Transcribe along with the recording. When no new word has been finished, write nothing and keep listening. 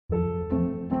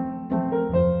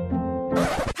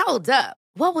Hold up.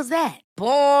 What was that?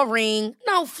 Boring.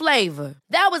 No flavor.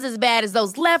 That was as bad as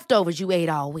those leftovers you ate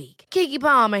all week. Keke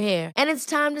Palmer here, and it's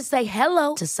time to say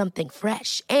hello to something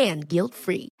fresh and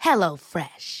guilt-free. Hello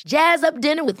Fresh. Jazz up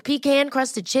dinner with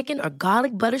pecan-crusted chicken or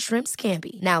garlic butter shrimp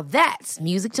scampi. Now that's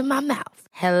music to my mouth.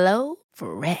 Hello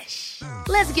Fresh.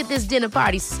 Let's get this dinner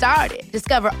party started.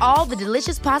 Discover all the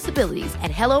delicious possibilities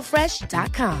at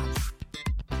hellofresh.com.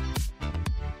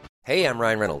 Hey, I'm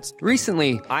Ryan Reynolds.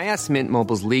 Recently, I asked Mint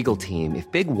Mobile's legal team if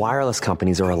big wireless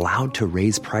companies are allowed to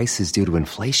raise prices due to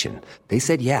inflation. They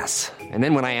said yes. And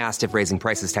then when I asked if raising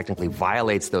prices technically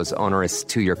violates those onerous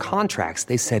two-year contracts,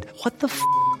 they said, "What the f***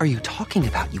 are you talking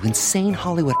about, you insane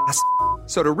Hollywood ass f-?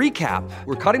 So to recap,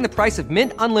 we're cutting the price of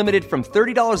Mint Unlimited from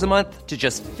 $30 a month to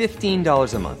just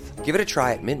 $15 a month. Give it a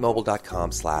try at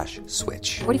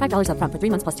mintmobile.com/switch. $45 up front for 3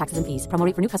 months plus taxes and fees. Promo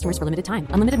rate for new customers for limited time.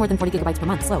 Unlimited more than 40 gigabytes per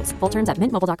month. Slows full terms at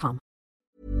mintmobile.com.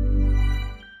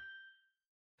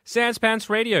 Sans Pants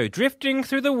Radio, drifting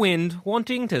through the wind,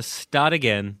 wanting to start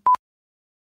again.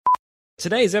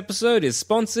 Today's episode is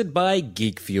sponsored by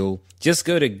Geek Fuel. Just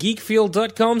go to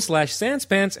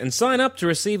geekfuel.com/sanspants and sign up to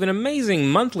receive an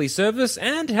amazing monthly service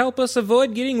and help us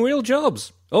avoid getting real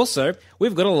jobs. Also,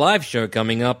 we've got a live show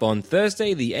coming up on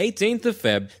Thursday the 18th of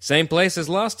Feb. Same place as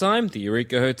last time, the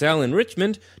Eureka Hotel in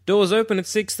Richmond. Doors open at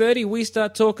 6:30, we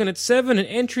start talking at 7, and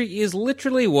entry is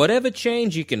literally whatever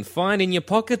change you can find in your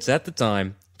pockets at the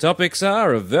time. Topics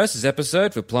are a Versus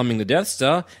episode for Plumbing the Death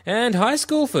Star and high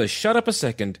school for Shut Up a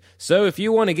Second. So if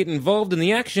you want to get involved in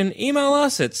the action, email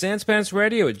us at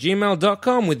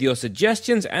sanspantsradio@gmail.com with your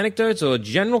suggestions, anecdotes, or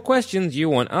general questions you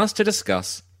want us to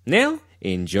discuss. Now,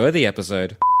 enjoy the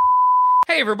episode.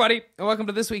 Hey everybody, and welcome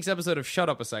to this week's episode of Shut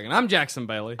Up a Second. I'm Jackson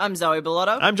Bailey. I'm Zoe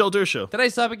Bellotto. I'm Joel Dusha.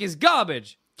 Today's topic is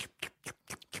garbage.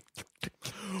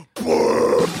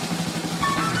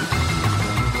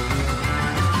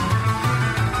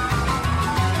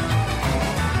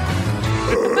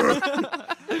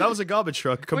 That was a garbage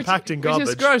truck compacting garbage.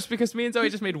 Which is gross because me and Zoe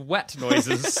just made wet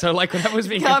noises. So like whenever was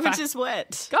being Garbage is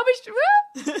wet. Garbage.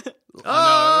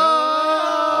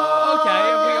 Oh,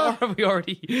 okay. Have we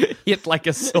already hit like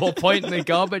a sore point in the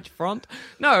garbage front?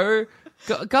 No.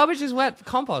 Garbage is wet.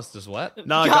 Compost is wet.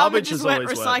 No, garbage is wet.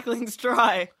 always wet. Recycling's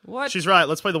dry. What? She's right.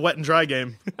 Let's play the wet and dry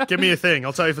game. Give me a thing.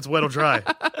 I'll tell you if it's wet or dry.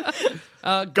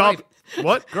 Grape.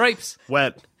 What? Grapes.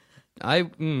 Wet.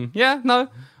 Yeah, no.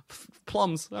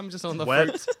 Plums. I'm just on the Wet.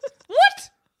 fruits. What?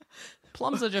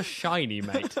 Plums are just shiny,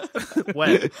 mate.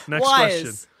 Wet. Next Wise.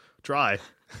 question. Dry.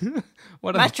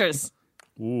 What Mattress.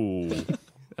 Ooh.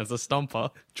 As a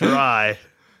stomper. Dry.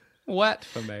 Wet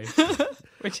for me.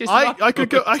 Which is I could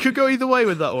go either way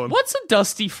with that one. What's a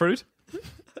dusty fruit?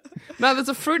 No, there's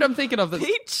a fruit I'm thinking of.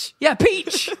 Peach. Yeah,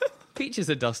 peach. Peach is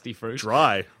a dusty fruit.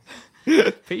 Dry.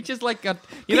 Peach is like a...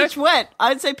 Peach wet.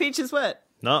 I'd say peach is wet.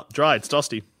 No, dry. It's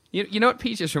dusty. You know what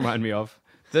peaches remind me of?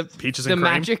 The Peaches the and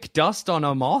cream? magic dust on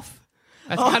a moth.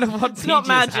 That's kind of what It's peaches not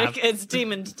magic. have. It's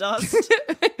demon dust.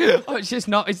 Oh, it's just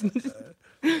not. It's.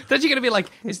 Thought you're gonna be like,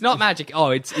 it's not magic. Oh,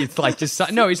 it's like just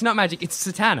no, it's not magic. It's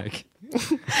satanic.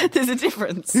 There's a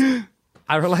difference.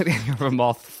 I relate the idea of a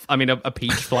moth. I mean, a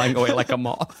peach flying away like a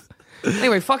moth.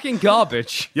 Anyway, fucking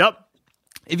garbage. Yep.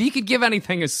 If you could give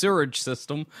anything a sewerage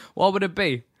system, what would it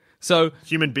be? So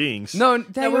Human beings. no,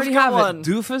 they we've already got have one. it.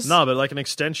 Doofus. No, but like an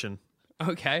extension.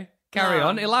 Okay, carry No.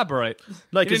 on. Elaborate.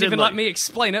 Like, You as didn't in, even like- let me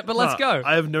explain it, but let's No, go.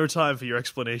 I have no time for your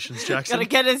explanations, Jackson. Gotta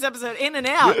get this episode in and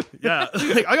out. Yeah,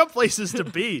 like, I got places to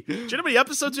be. Do you know how many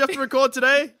episodes you have to record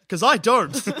today? Because I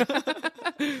don't.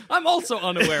 I'm also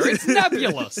unaware. It's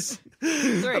nebulous.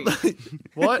 3.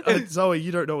 What? Zoe,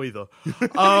 you don't know either.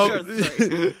 Sure it's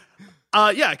 3.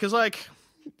 Yeah, because like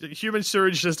the human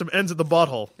sewage system ends at the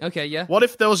butthole. Okay, yeah. What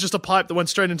if there was just a pipe that went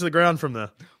straight into the ground from there?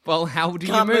 Well, how do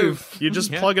Can't you move? move. You just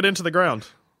Yeah. plug it into the ground.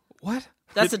 What?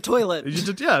 That's a toilet. You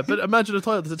just, yeah, but imagine a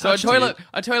toilet that's So a attached toilet,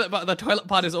 to but the toilet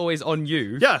part is always on you.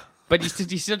 you. Yeah. But you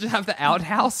still just have the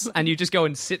outhouse, and you just go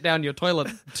and sit down your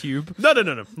toilet tube. No.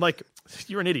 Like,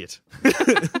 you're an idiot.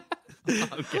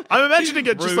 Okay. I'm imagining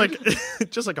it just Rude. like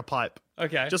just like a pipe.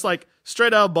 Okay. Just like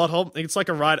straight out of butthole. It's like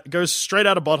a right, it goes straight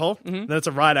out of butthole, then it's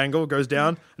a right angle, goes down,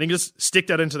 and you can just stick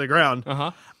that into the ground.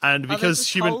 Uh-huh. And Are there because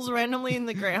just human. holes randomly in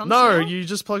the ground? No, now? you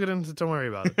just plug it in. Don't worry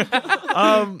about it.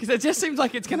 Because it just seems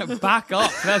like it's going to back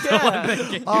up. That's all I'm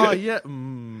thinking. Oh, yeah.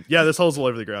 Yeah, there's holes all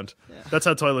over the ground. That's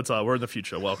how toilets are. We're in the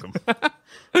future. Welcome.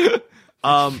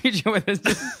 future where there's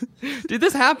just, did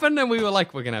this happen and we were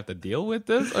like, we're gonna have to deal with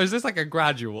this, or is this like a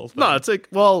gradual thing? No, it's like,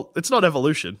 well, it's not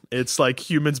evolution. It's like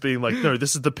humans being like, no,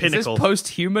 this is the Is pinnacle. this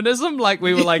post-humanism? Like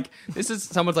we were like, this is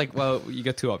someone's like, well, you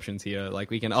got two options here. Like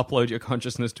we can upload your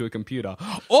consciousness to a computer,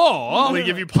 or We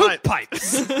give you poop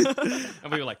pipes.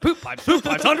 And we were like, poop pipes,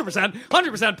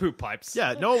 100% poop pipes.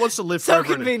 Yeah, no one wants to live So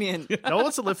forever. convenient. No one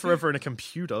wants to live forever in a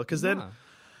computer because then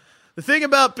the thing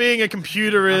about being a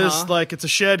computer is like it's a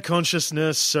shared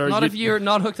consciousness. So Not if you're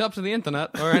not hooked up to the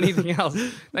internet or anything else.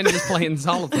 Then you just play in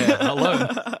solitaire alone.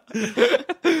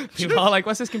 People are like,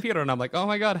 what's this computer? And I'm like, oh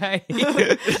my god, hey.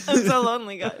 I'm so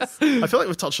lonely, guys. I feel like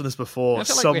we've touched on this before I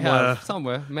feel like somewhere. we have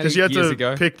somewhere many Because you had years to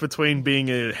ago. pick between being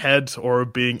a head or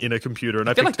being in a computer, and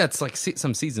I I feel like picked, that's like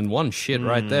some season 1 shit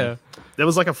right there. there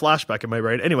was like a flashback in my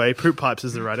brain. Anyway, poop pipes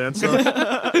is the right answer.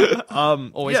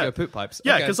 Always Yeah. go poop pipes.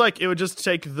 Yeah, Okay. because like it would just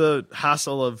take the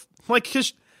hassle of like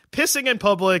 'cause pissing in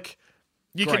public.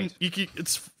 Great.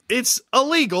 It's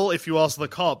illegal if you ask the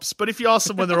cops, but if you ask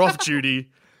them when they're off duty,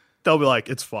 they'll be like,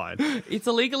 it's fine. It's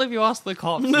illegal if you ask the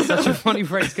cops. It's such a funny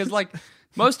phrase because, like,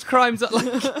 most crimes are like,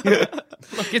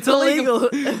 look, it's illegal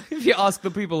if you ask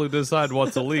the people who decide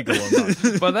what's illegal or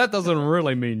not. But that doesn't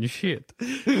really mean shit.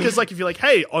 Because like if you're like,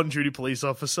 hey, on duty police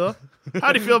officer,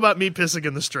 how do you feel about me pissing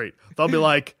in the street? They'll be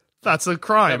like, that's a They'll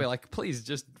crime. be like, please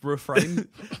just refrain.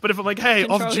 But if I'm like, hey,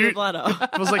 Control off your duty, bladder. if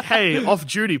I was like, hey, off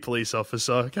duty police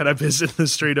officer, can I piss in the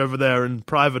street over there in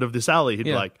private of this alley? He'd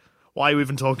be Yeah. like, why are you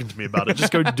even talking to me about it?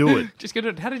 Just go do it. Just go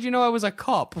to, how did you know I was a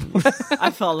cop? I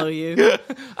follow you.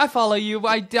 I follow you.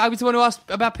 I was the one who asked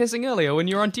about pissing earlier when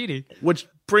you were on duty. Which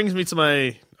brings me to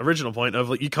my original point of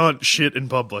like, you can't shit in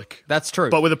public. That's true.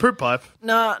 But with a poop pipe,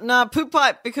 No, poop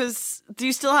pipe, because do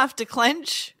you still have to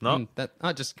clench? no. That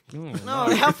I just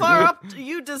No, how far up to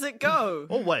you does it go?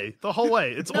 All way, the whole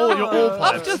way. It's all your all up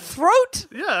pipes. to throat.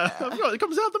 Yeah, I've got, it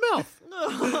comes out the mouth.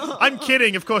 I'm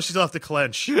kidding. Of course, you still have to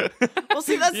clench. Well,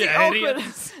 see, that's Yeah, the awkward.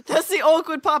 idiot. That's the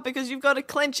awkward part because you've got to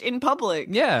clench in public.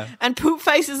 Yeah. And poop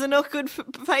faces are not good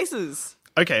faces.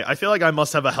 Okay, I feel like I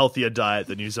must have a healthier diet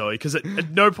than you, Zoe, because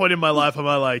at no point in my life am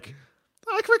I like,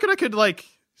 I reckon I could like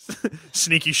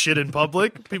sneaky shit in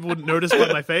public. People wouldn't notice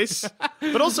by my face.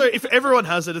 But also, if everyone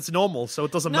has it, it's normal, so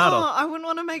it doesn't No, matter. I wouldn't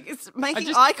want to make making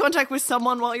just- eye contact with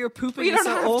someone while you're pooping. You is don't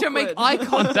so have awkward. to make eye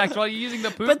contact while you're using the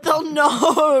poop. But they'll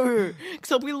know because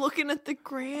they'll be looking at the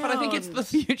ground. But I think it's the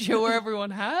future where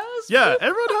everyone has. Yeah,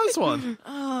 everyone has one.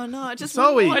 Oh no, I just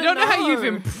Zoe. wouldn't I wanna don't know how you've know.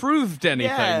 improved anything,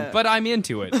 Yeah. but I'm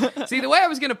into it. See, the way I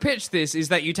was going to pitch this is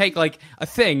that you take like a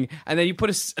thing and then you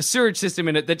put a sewage system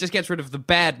in it that just gets rid of the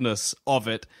badness of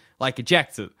it, like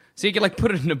ejects it. So you can like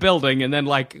put it in a building and then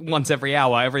like once every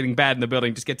hour, everything bad in the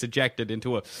building just gets ejected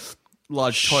into a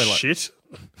large toilet. Shit.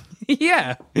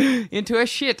 Yeah, into a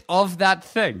shit of that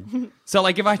thing. So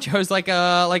like if I chose like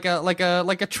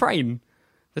a train,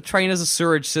 the train is a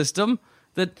sewage system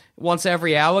that once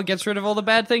every hour gets rid of all the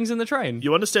bad things in the train.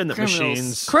 You understand that Criminals.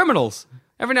 machines... Criminals.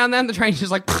 Every now and then the train's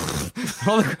just like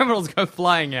all the criminals go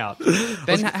flying out.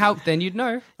 Then you'd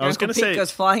know. I was Uncle going to Pete say...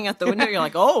 goes flying out the window. You're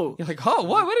like, oh, You're like, oh,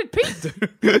 what did Pete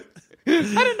do? I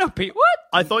didn't know Pete. What?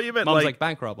 I thought you meant Mom's like... like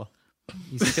bank robber.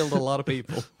 He's killed a lot of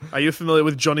people. Are you familiar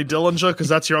with Johnny Dillinger? Because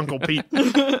that's your Uncle Pete.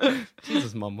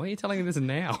 Jesus, Mom, why are you telling me this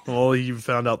now? Well, you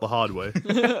found out the hard way.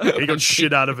 He got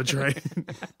shit out of a train.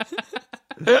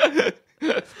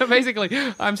 Basically,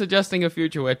 I'm suggesting a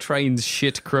future where trains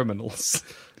shit criminals.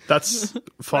 That's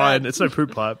fine. It's no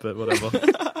poop pipe, but whatever.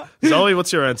 Zoe,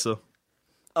 what's your answer?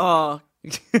 I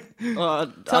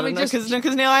don't me know, just-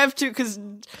 because now I have to, because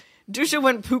Dusha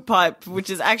went poop pipe, which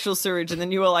is actual sewage, and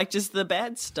then you were like, just the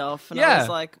bad stuff. And I Yeah. was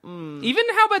like, Even,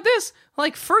 how about this?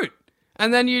 Like fruit.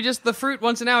 And then the fruit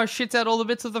once an hour shits out all the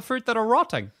bits of the fruit that are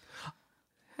rotting.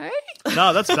 Hey?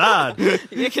 No, that's bad. yeah,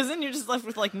 because then you're just left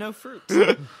with like no fruit.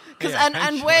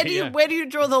 And where do you yeah. where do you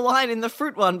draw the line in the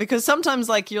fruit one? Because sometimes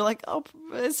like you're like, oh,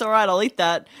 it's all right, I'll eat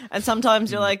that, and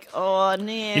sometimes you're like, oh,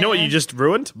 nah. You know what you just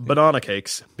ruined? Banana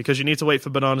cakes. Because you need to wait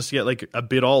for bananas to get like a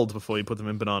bit old before you put them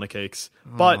in banana cakes.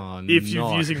 But Oh, if you're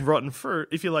no. using rotten fruit,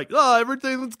 if you're like, oh,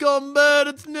 everything that's gone bad,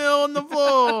 it's now on the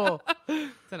floor.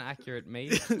 It's an accurate meme.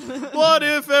 What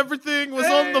if everything was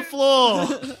on the floor?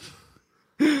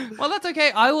 Well, that's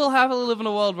okay. I will live in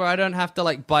a world where I don't have to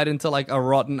like bite into like a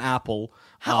rotten apple.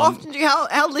 How often do you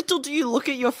how little do you look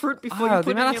at your fruit before you Oh, put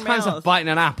the it in amount your of times mouth? I'm biting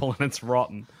an apple and it's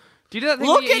rotten. Do you do that thing?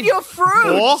 Look where you at eat- your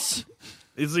fruit. Or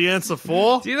is the answer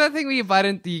 4. Do you know that thing where you bite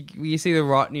into, you see the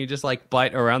rot and you just like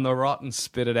bite around the rot and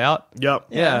spit it out? Yep.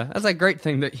 Yeah, that's a great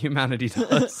thing that humanity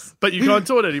does. But you can't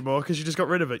do it anymore because you just got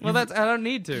rid of it. Well, I don't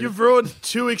need to. You've ruined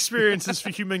 2 experiences for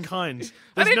humankind.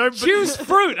 I didn't choose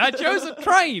fruit. I chose a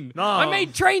train. No. I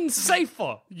made trains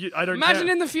safer. I don't Imagine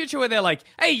care. in the future where they're like,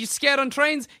 "Hey, you scared on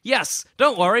trains? Yes,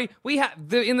 don't worry.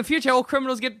 In the future, all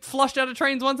criminals get flushed out of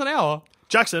trains once an hour."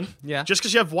 Jackson, Yeah. just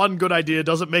because you have one good idea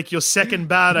doesn't make your second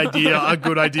bad idea a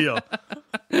good idea.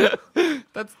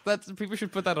 That's people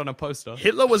should put that on a poster.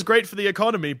 Hitler was great for the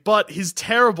economy, but his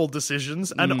terrible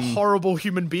decisions and horrible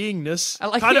human beingness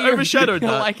kind of overshadowed that.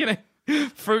 I like it.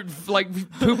 Fruit, like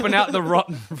pooping out the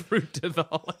rotten fruit to the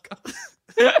Holocaust.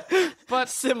 But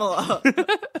Similar.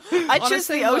 I choose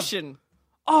the ocean.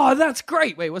 oh, that's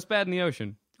great. Wait, what's bad in the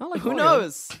ocean? I like Who oil.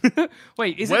 knows?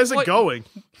 Wait, is Where's it it what- going?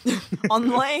 On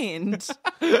land.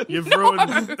 You've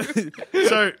ruined.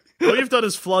 So all you've done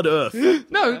is flood Earth.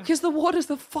 No, because the water's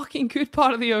the fucking good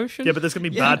part of the ocean. Yeah, but there's gonna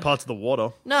be bad parts of the water.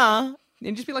 Nah.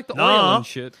 and just be like the Nah. oil and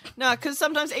shit. No, because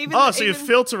sometimes even... Oh, so you're even-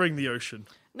 filtering the ocean?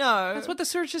 No. That's what the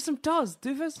sewage system does,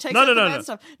 doofus. Takes No, out no, the no, bad no.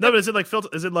 stuff. No, but is it like filter?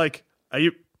 Is it like are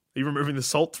you removing the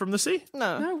salt from the sea?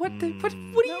 No. No, what the? What are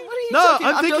you? What are you No, talking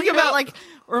I'm I'm thinking talking about about- like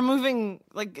removing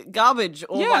like garbage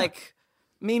or Yeah. like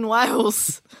mean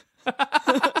whales.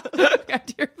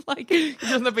 You're like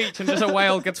you're on the beach and just a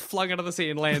whale gets flung into the sea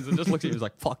and lands and just looks at you and is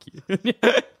like, "Fuck you."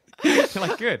 You're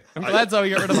like, good. I'm glad Zoe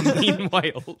got rid of the mean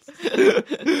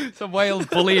whales. Some whales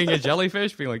bullying a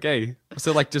jellyfish, being like, "Hey,"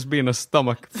 so like just being a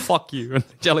stomach. Fuck you. And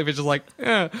the jellyfish is like,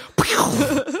 out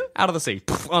of the sea,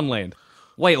 on land.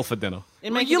 Whale for dinner.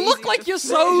 It'd make You it look easy like to you're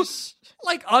so fish.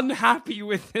 like unhappy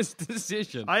with this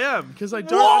decision. I am because I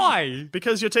don't. Why?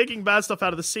 Because you're taking bad stuff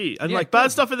out of the sea, and Yeah, like bad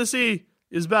good. stuff in the sea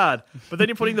is bad. But then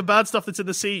you're putting the bad stuff that's in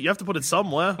the sea. You have to put it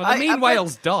somewhere. Well, the mean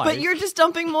whales die. But you're just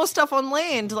dumping more stuff on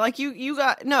land. Like you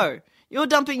got no. You're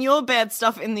dumping your bad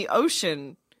stuff in the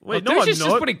ocean. Wait, well, no, I'm Douche is not.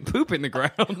 just putting poop in the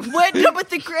ground. No,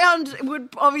 but the ground would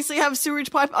obviously have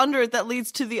sewage pipe under it that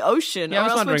leads to the ocean. Yeah, I or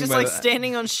was else we're wondering just like whether-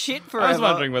 standing on shit forever. I was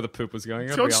wondering where the poop was going.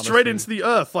 It's going straight into the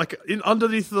earth, like in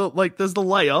underneath the like. There's the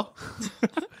layer.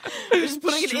 You're just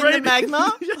putting it in Straight the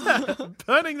magma. yeah,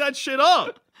 burning that shit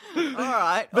up. All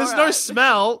right. There's all no right.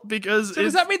 smell because So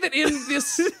does that mean that in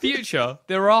this future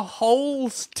there are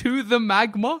holes to the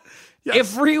magma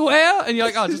everywhere? And you're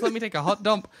like, oh, just let me take a hot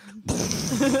dump.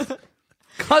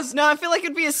 Cause No, I feel like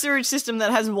it'd be a sewage system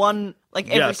that has one. Like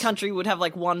every Yes. country would have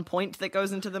like one point that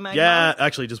goes into the magma. Yeah,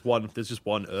 actually, just one. There's just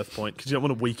one Earth point because you don't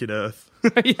want to weaken Earth.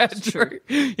 yeah, true.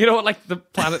 You know what? Like the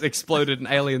planet exploded and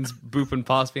aliens booping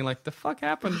past, being like, "The fuck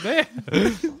happened there?"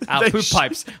 Our They poop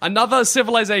pipes. Another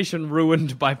civilization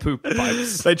ruined by poop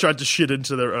pipes. They tried to shit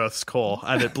into their Earth's core,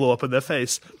 and it blew up in their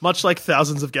face, much like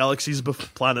thousands of galaxies,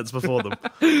 planets before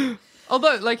them.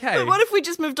 Although, like, hey, But what if we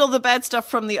just moved all the bad stuff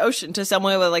from the ocean to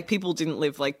somewhere where like people didn't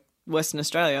live, like Western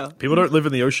Australia? People don't live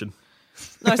in the ocean.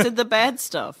 No, I said the bad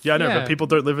stuff. Yeah, I know, Yeah. but people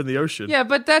don't live in the ocean. yeah,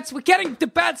 but we're getting the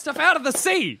bad stuff out of the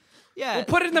sea. Yeah. We'll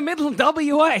put it in the middle of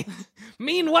WA.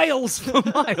 Mean whales for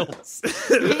miles.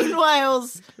 Mean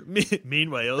whales. Mean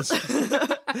whales.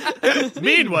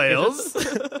 Mean whales.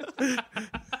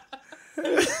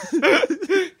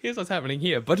 Here's what's happening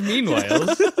here. But mean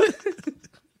whales.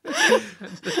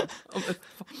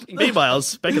 Mean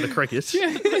whales. Back in the cricket.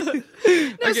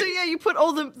 No, so yeah, you put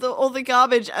all the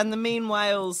garbage and the mean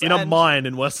whales In a and- mine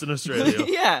in Western Australia.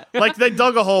 Yeah. Like, they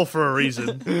dug a hole for a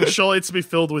reason. Surely it's to be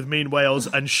filled with mean whales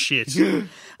and shit.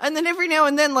 And then every now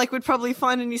and then, like, we'd probably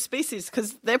find a new species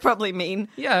because they're probably mean.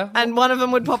 Yeah. And one of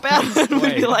them would pop out and we'd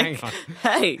Wait, be like, hang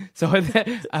hey. So are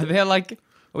they like, are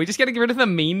we just getting rid of the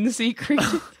mean sea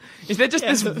creatures? Is there just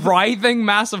this writhing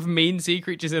mass of mean sea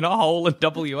creatures in a hole in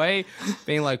WA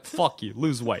being like, fuck you,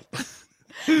 lose weight?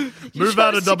 Move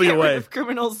out of chose to get rid WA. of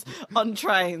criminals on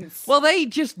trains. Well, they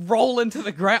just roll into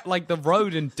the ground, like the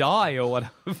road and die or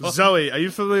whatever. Zoe, are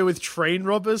you familiar with train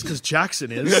robbers? Because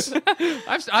Jackson is.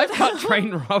 I've cut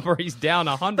train robberies down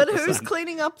 100%. But who's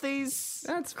cleaning up these?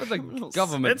 That's for the criminals?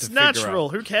 government It's to figure natural.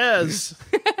 out. Who cares?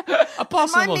 A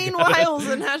possible My mean guy. whales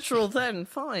are natural then,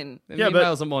 fine. Yeah, but-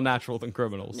 whales are more natural than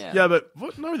criminals. Yeah. Yeah, but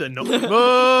what? No, they're not.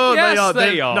 Oh, Yes,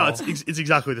 they they are. No, are. it's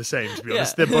exactly the same. To be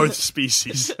honest, Yeah. they're both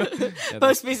species.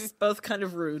 Both species, both kind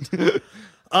of rude.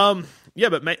 Yeah,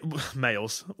 but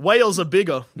males, whales are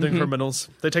bigger than criminals.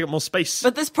 They take up more space.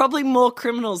 But there's probably more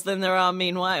criminals than there are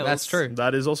mean whales. That's true.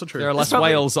 That is also true. There are less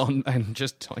probably- whales on, and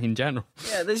just in general.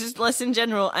 Yeah, there's just less in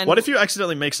general. And What if you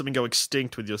accidentally make something go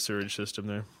extinct with your sewage system,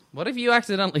 though? What if you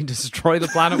accidentally destroy the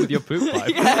planet with your poop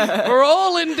pipe? We're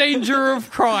all in danger of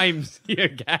crimes here,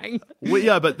 gang. Well,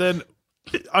 yeah, but then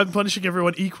I'm punishing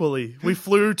everyone equally. We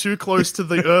flew too close to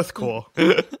the Earth core.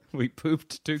 We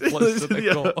pooped too close to the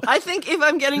Yeah. core. I think if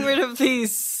I'm getting rid of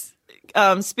these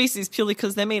species purely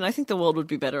because they're mean, I think the world would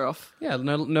be better off. Yeah,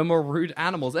 no more rude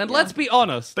animals. And let's be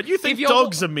honest. But you think if you're-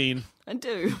 dogs are mean. I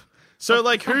do. So,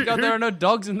 like, who... God, who- there are no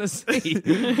dogs in the sea.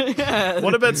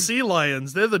 what about sea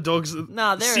lions? They're the dogs...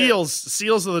 Nah, they're- Seals.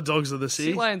 Seals are the dogs of the sea.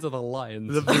 Sea lions are the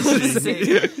lions. Of the sea.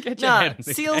 Get your No, head in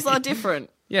the seals game. are different.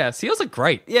 Yeah, seals are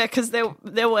great. Yeah, because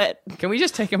they're wet. Can we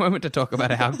just take a moment to talk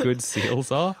about how good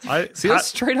seals are? I- Seals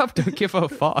straight up don't give a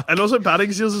fuck. And also,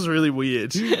 batting seals is really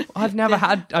weird. I've never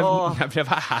had to. Oh. I've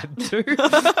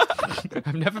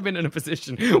never been in a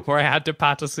position where I had to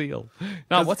pat a seal.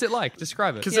 No, what's it like?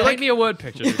 Describe it. 'cause Paint they're like- me a word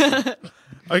picture.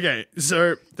 Okay,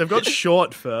 so they've got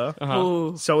short fur.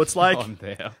 Ooh. So it's like... On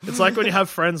there. It's like when you have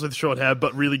friends with short hair,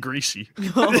 but really greasy.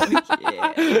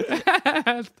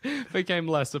 Became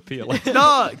less appealing.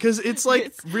 No, because it's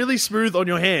like really smooth on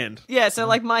your hand. Yeah, so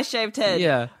like my shaved head.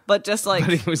 Yeah. But just like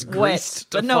But it was wet.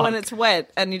 greased to But no, when fuck. it's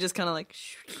wet and you just kind of like...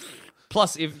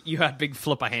 Plus, if you had big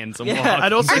flipper hands and Yeah. walked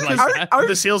And also, like because that.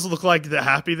 the seals look like they're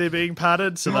happy they're being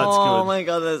patted, so that's Oh good. my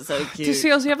god, that's so cute. Do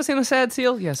seals, you ever seen a sad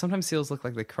seal? Yeah, sometimes seals look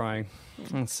like they're crying.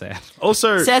 That's sad.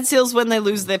 Also, Sad seals when they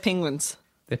lose their penguins.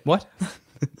 What?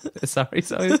 sorry.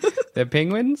 They're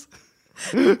penguins?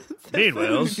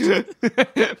 meanwhile,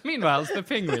 Meanwhile, it's the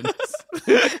penguins.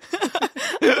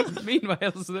 Meanwhile,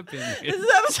 it's the penguins.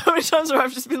 There's happened so many times where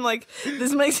I've just been like,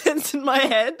 this makes sense in my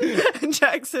head. And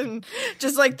Jackson,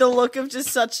 just like the look of just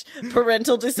such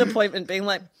parental disappointment, being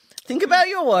like, think about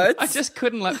your words. I just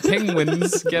couldn't let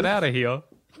penguins get out of here.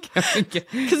 Because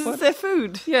it's their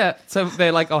food. Yeah, so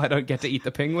they're like, oh, I don't get to eat the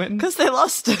penguin. Because they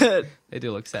lost it. They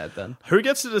do look sad then. who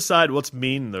gets to decide what's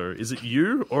mean though? Is it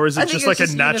you, or is I it think just it's like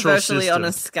just a natural universally system? on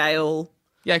a scale.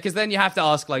 Yeah, because then you have to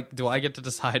ask, like, do I get to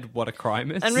decide what a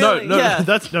crime is? And No, really, no, yeah.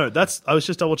 that's. I was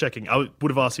just double checking. I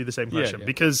would have asked you the same question yeah.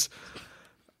 because,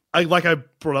 I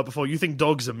brought up before. You think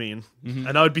dogs are mean,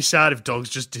 and I would be sad if dogs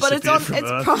just But disappeared it's from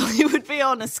it's Earth. probably would be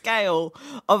on a scale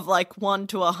of like 1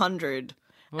 to 100.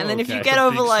 And then if you okay. get That's a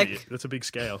over big like, that's a big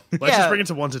scale. Let's Yeah. just bring it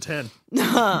to 1 to 10.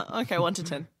 okay, 1 to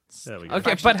 10. There we go.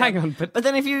 Okay, but hang on. But But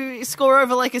then if you score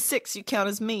over like a 6, you count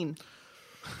as mean.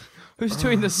 who's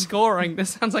doing the scoring?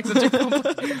 This sounds like such a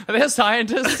complex... Are there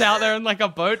scientists out there in, like, a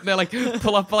boat, and they're like,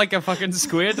 pull up, like, a fucking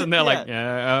squid, and they're like,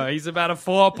 yeah, he's about a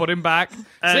 4, put him back. 6,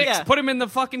 Yeah. put him in the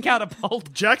fucking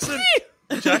catapult.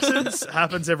 Jackson's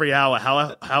happens every hour.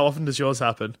 How often does yours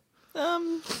happen?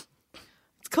 Let's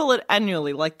call it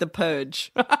annually, like the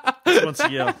purge. Once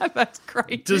a year. That's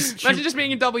great. Does Imagine just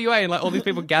being in WA and, like, all these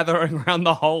people gathering around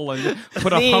the hole and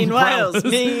put up Mean umbrellas. whales,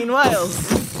 mean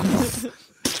whales.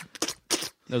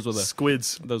 Those were the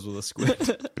Squids.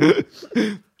 squid.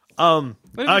 Um.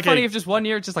 But it'd be Okay. funny if just one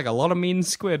year it's just like a lot of mean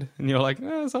squid, and you're like,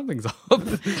 something's up.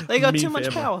 They got Mean too much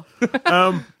family.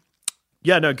 power.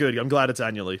 Yeah, no, good. I'm glad it's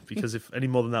annually because if any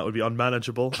more than that would be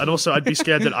unmanageable. And also, I'd be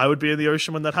scared that I would be in the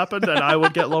ocean when that happened, and I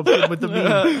would get lumped in with the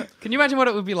mean. Can you imagine what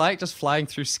it would be like just flying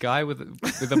through sky with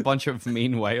a bunch of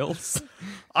mean whales?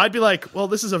 I'd be like, well,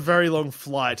 this is a very long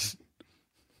flight.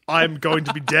 I'm going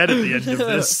to be dead at the end of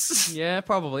this. Yeah,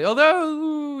 probably.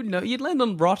 Although, no, you'd land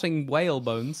on rotting whale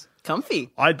bones. Comfy.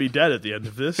 I'd be dead at the end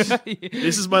of this.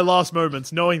 This is my last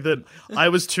moments, knowing that I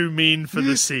was too mean for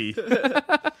the sea.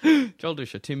 Joel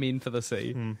Dusha, too mean for the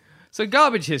sea. So,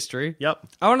 garbage history. Yep.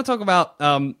 I want to talk about,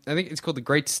 I think it's called the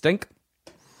Great Stink.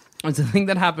 It's a thing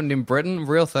that happened in Britain, a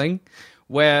real thing,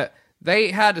 where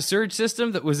they had a sewage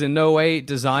system that was in no way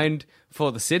designed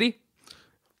for the city.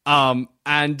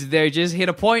 And they just hit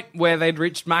a point where they'd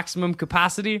reached maximum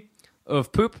capacity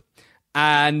of poop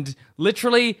and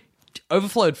literally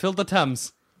overflowed, filled the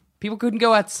Thames. People couldn't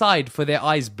go outside for their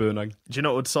eyes burning. Do you know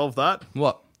what would solve that?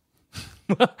 What?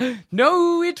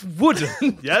 No, it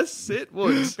wouldn't. Yes, it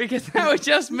would. Because that would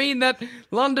just mean that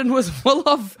London was full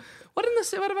of... What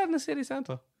about in the city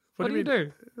centre? What do you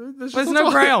do? There's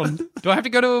no ground. Do I have to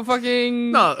go to a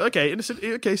fucking... No, okay,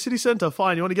 city centre,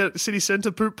 fine. You want to get city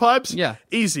centre poop pipes? Yeah.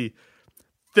 Easy.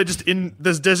 They're just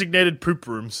there's designated poop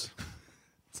rooms.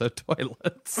 So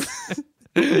toilets.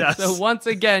 Yes. So once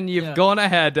again, you've gone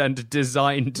ahead and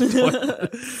designed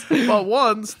toilets. But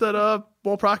ones that are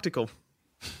more practical.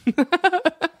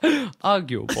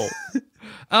 Arguable.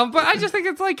 But I just think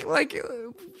it's like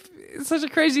it's such a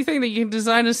crazy thing that you can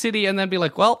design a city and then be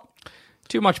like, well,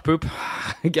 too much poop.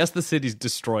 I guess the city's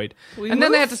destroyed. And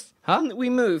then they had to... Huh? We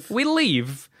move. We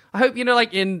leave. I hope,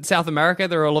 like in South America,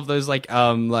 there are all of those what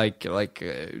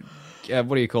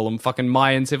do you call them? Fucking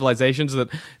Mayan civilizations that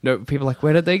people are like,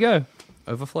 where did they go?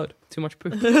 Overflowed. Too much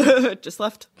poop. Just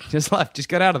left. Just left. Just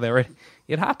got out of there.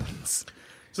 It happens.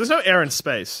 So there's no air and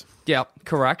space. Yeah,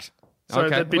 correct. So Okay,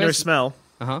 there'd be no where's- smell.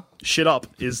 Uh-huh. Shit up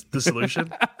is the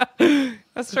solution.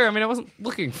 That's true. I mean, I wasn't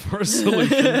looking for a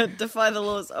solution. Defy the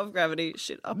laws of gravity.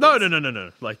 Shit up. No.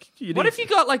 Like, What if you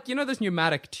got, like, you know those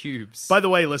pneumatic tubes? By the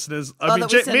way, listeners, I mean,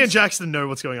 that was me and sent- Jackson know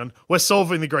what's going on. We're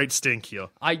solving the great stink here.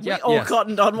 Yeah, All yes.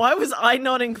 cottoned on. Why was I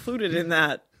not included in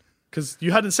that? Because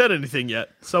you hadn't said anything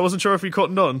yet, so I wasn't sure if you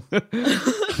cottoned on.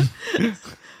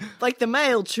 Like the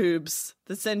mail tubes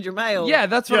that send your mail. Yeah,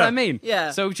 that's what Yeah. I mean. Yeah.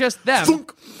 So just them,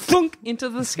 thunk into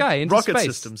the sky, into Rocket space.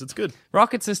 systems, it's good.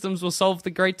 Rocket systems will solve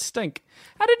the great stink.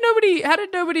 How did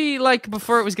nobody like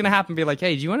before it was going to happen be like,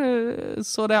 hey, do you want to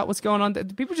sort out what's going on?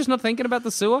 Did people just not thinking about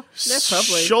the sewer? Yeah,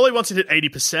 probably. Surely once it hit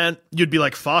 80%, you'd be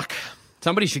like, fuck.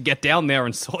 Somebody should get down there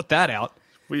and sort that out.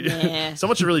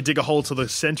 Someone should really dig a hole to the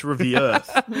center of the earth.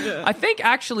 I think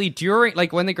actually during,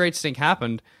 like, when the great stink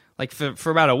happened, like for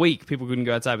about a week, people couldn't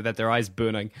go outside without their eyes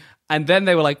burning. And then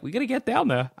they were like, we got to get down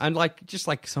there. And like, just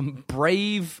like some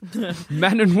brave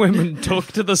men and women took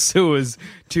to the sewers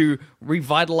to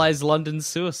revitalize London's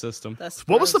sewer system. That's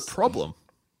What was the gross. problem?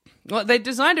 Well, they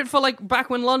designed it for like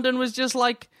back when London was just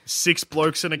like, 6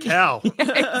 blokes and a cow.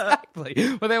 exactly.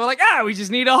 Well, they were like, we just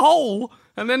need a hole.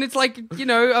 And then it's like,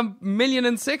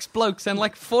 1,000,006 blokes and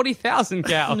like 40,000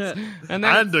 cows. And then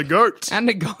And a goat. and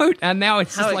a goat. And now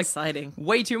it's How just like exciting.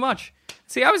 way too much.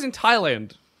 See, I was in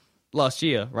Thailand last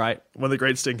year, right? When the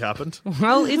great stink happened.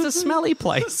 Well, it's a smelly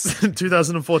place.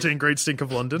 2014 Great Stink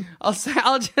of London. I'll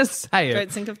just say it.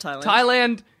 Great Sink of Thailand.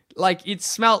 Thailand, like, it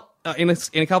smelt in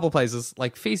a couple places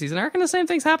like feces, and I reckon the same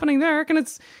thing's happening there. I reckon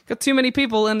it's got too many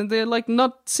people, and they're like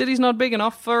city's not big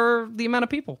enough for the amount of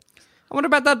people. I wonder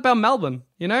about Melbourne.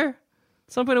 At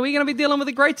some point, are we going to be dealing with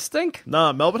a great stink?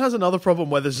 Nah, Melbourne has another problem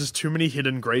where there's just too many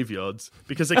hidden graveyards.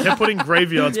 Because they kept putting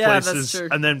graveyards Yeah, that's places true.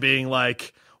 and then being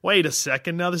like, wait a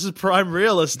second, now this is prime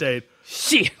real estate.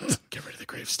 Shit. Get rid of the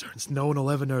gravestones. No one will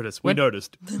ever notice. We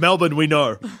noticed. Melbourne, we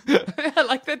know.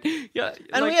 Like that. Yeah,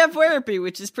 And we have Werribee,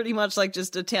 which is pretty much like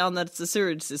just a town that's a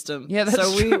sewage system. Yeah, that's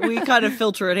so true. we kind of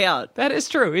filter it out. that is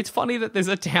true. It's funny that there's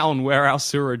a town where our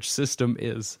sewage system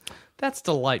is. That's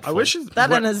delightful. I wish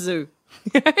That and a zoo.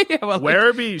 yeah, well,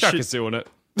 Werribee chuck should- a zoo in it.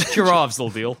 Giraffes will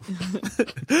deal.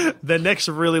 their necks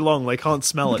are really long. They can't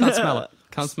smell it. Can't smell it.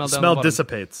 Can't smell down the Smell bottom.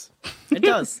 dissipates. It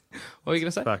does. What were you going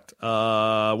to say? Fact.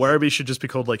 Werribee should just be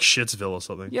called like Shitsville or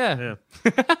something. Yeah.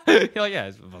 You're like,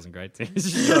 it wasn't great. You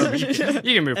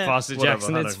can move past it, Whatever,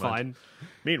 Jackson. I It's don't mind. fine.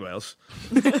 Meanwhile,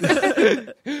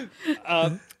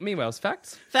 Meanwhile,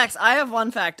 facts? Facts. I have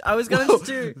one fact. I was going to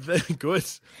do. they're good.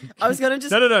 I was going to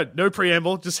just. No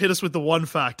preamble. Just hit us with the one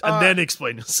fact and then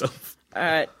explain yourself. All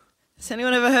right. Has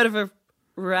anyone ever heard of a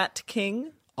rat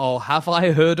king? Oh, have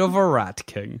I heard of a rat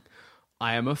king?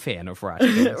 I am a fan of rat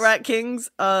kings. Rat kings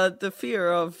are the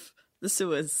fear of the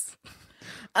sewers.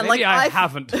 And Maybe I f-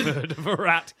 haven't heard of a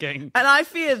rat king. And I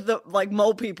fear that like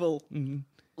mole people,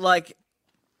 like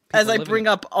as I living- bring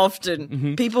up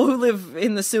often, people who live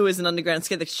in the sewers and underground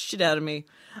scare the shit out of me.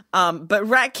 But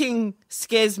Rat King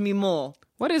scares me more.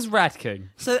 What is rat king?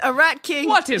 So a Rat King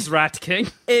What is rat king?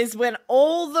 is when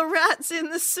all the rats in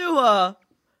the sewer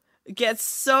get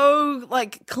so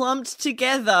like clumped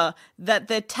together that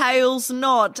their tails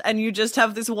knot, and you just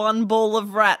have this one ball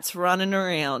of rats running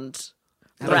around.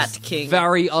 Rat King.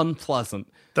 Very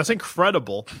unpleasant. That's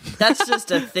incredible. That's just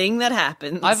a thing that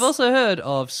happens. I've also heard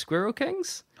of squirrel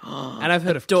kings. And I've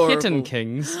heard of Adorable. kitten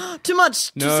kings. Too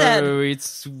much. Too No, sad.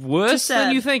 it's worse Too than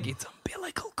sad. you think. It's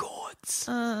umbilical cords.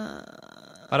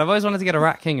 But I've always wanted to get a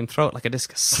rat king and throw it like a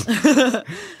discus.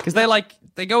 Because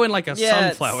they go in like a Yeah,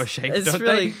 sunflower shape, it's don't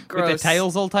really they? With their gross.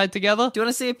 tails all tied together. Do you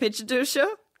want to see a picture, do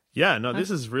show? Yeah, no, this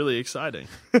is really exciting.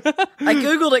 I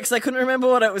googled it because I couldn't remember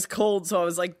what it was called, so I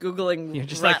was like googling You're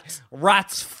just rat. like,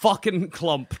 rats fucking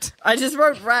clumped. I just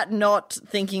wrote rat, not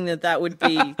thinking that would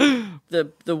be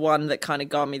the one that kind of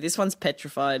got me. This one's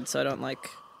petrified, so I don't like.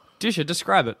 Disha,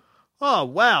 describe it. Oh,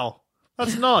 wow.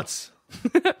 That's nuts.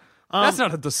 That's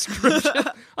not a description.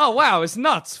 Oh, wow, it's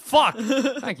nuts. Fuck.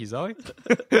 Thank you, Zoe.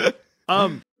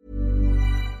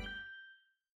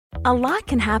 A lot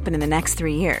can happen in the next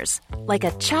 3 years. Like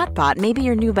a chatbot may be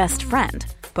your new best friend.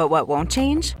 But what won't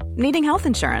change? Needing health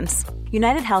insurance.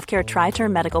 United Healthcare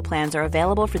Tri-Term Medical Plans are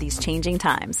available for these changing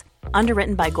times.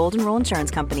 Underwritten by Golden Rule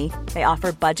Insurance Company, they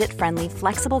offer budget-friendly,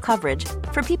 flexible coverage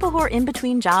for people who are in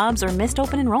between jobs or missed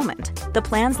open enrollment. The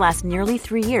plans last nearly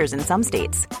 3 years in some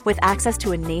states, with access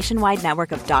to a nationwide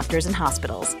network of doctors and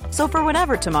hospitals. So for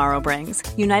whatever tomorrow brings,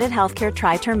 United Healthcare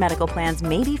Tri-Term Medical Plans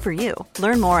may be for you.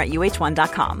 Learn more at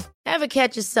uh1.com. Ever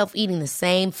catch yourself eating the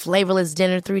same flavorless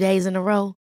dinner 3 days in a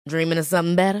row? Dreaming of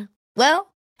something better? Well,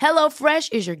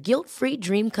 HelloFresh is your guilt-free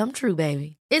dream come true,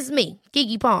 baby. It's me,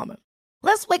 Keke Palmer.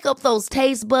 Let's wake up those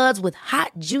taste buds with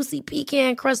hot, juicy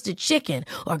pecan-crusted chicken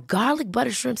or garlic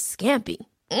butter shrimp scampi.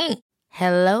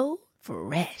 Hello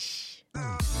Fresh.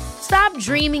 Stop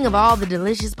dreaming of all the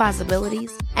delicious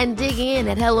possibilities and dig in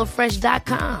at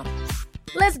HelloFresh.com.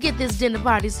 Let's get this dinner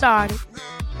party started.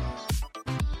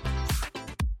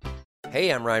 Hey,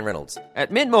 I'm Ryan Reynolds.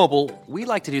 At Mint Mobile, we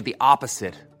like to do the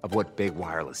opposite of what Big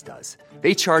Wireless does.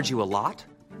 They charge you a lot,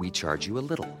 we charge you a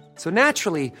little. So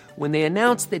naturally, when they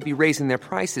announced they'd be raising their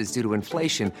prices due to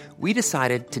inflation, we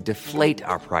decided to deflate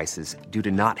our prices due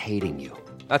to not hating you.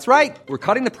 That's right. We're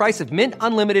cutting the price of Mint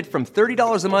Unlimited from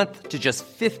 $30 a month to just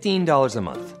 $15 a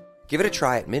month. Give it a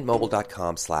try at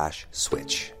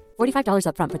mintmobile.com/switch. $45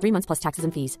 up front for 3 months plus taxes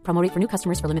and fees. Promo rate for new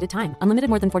customers for limited time. Unlimited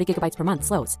more than 40 gigabytes per month.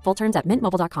 Slows full terms at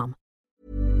mintmobile.com.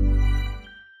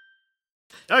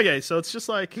 Okay, so it's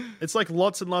like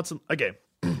lots and lots of... Okay,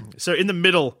 so in the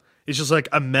middle is just like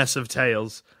a mess of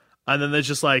tails, and then there's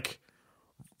just like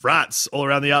rats all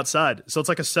around the outside. So it's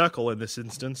like a circle in this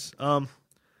instance.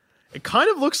 It kind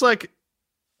of looks like...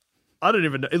 I don't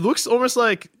even know. It looks almost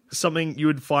like something you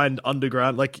would find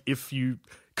underground, like if you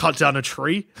cut down a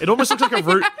tree. It almost looks like a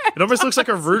root. It almost looks like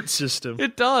a root system.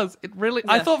 It does. It really...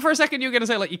 I thought for a second you were going to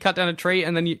say, like, you cut down a tree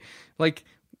and then you, like...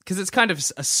 Because it's kind of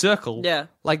a circle,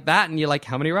 like that, and you're like,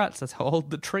 how many rats? That's how old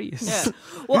the tree is. Yeah.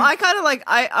 Well, I kind of like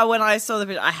I when I saw the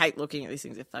picture, I hate looking at these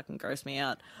things; it fucking gross me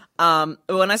out.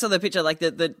 When I saw the picture, like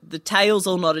the tails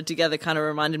all knotted together, kind of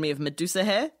reminded me of Medusa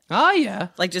hair. Oh yeah,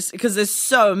 like just because there's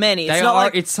so many. It's not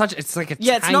like it's like a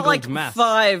it's not like mess.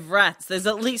 5 rats. There's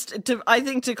at least I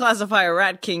think to classify a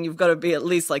rat king, you've got to be at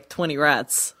least like 20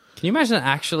 rats. Can you imagine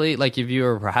actually, like, if you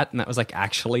were a rat and that was like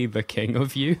actually the king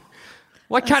of you?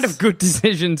 What kind of good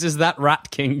decisions is that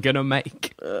rat king gonna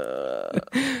make?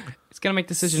 It's gonna make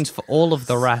decisions for all of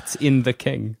the rats in the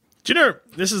king. Do you know,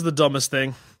 this is the dumbest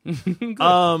thing.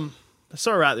 I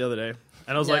saw a rat the other day,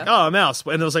 and I was like, oh, a mouse.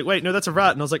 And I was like, wait, no, that's a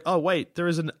rat. And I was like, oh, wait, there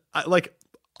is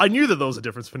I knew that there was a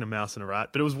difference between a mouse and a rat,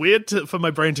 but it was weird for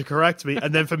my brain to correct me,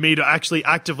 and then for me to actually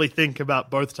actively think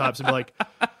about both types and be like,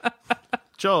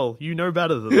 Joel, you know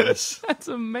better than this. That's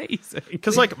amazing.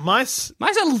 Because, like, mice are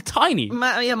little tiny.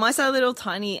 Mice are little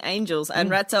tiny angels, and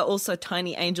rats are also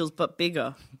tiny angels, but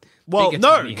bigger. Well, Bigger,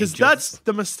 no, tiny because angels. that's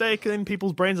the mistake in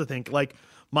people's brains, I think. Like,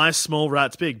 mice small,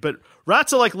 rats big. But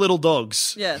rats are like little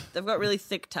dogs. Yeah, they've got really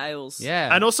thick tails.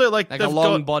 Yeah. And also, like a they've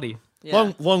long got body.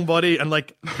 Yeah. long body and,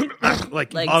 like,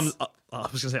 like Legs. arms. I was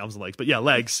going to say arms and legs, but yeah,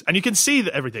 legs. And you can see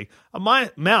everything.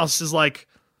 My mouse is like...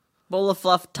 Ball of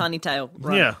fluff, tiny tail.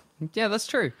 Right. Yeah. Yeah, that's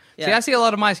true. Yeah. See, I see a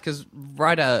lot of mice because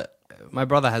my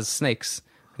brother has snakes,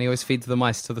 and he always feeds the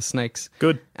mice to the snakes.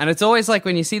 Good. And it's always like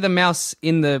when you see the mouse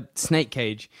in the snake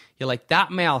cage, you're like, that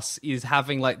mouse is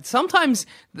having like... Sometimes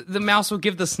the mouse will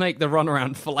give the snake the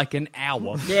runaround for like an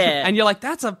hour. Yeah. And you're like,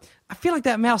 I feel like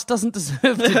that mouse doesn't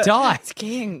deserve to die. It's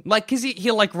king. Like, because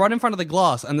he'll like run in front of the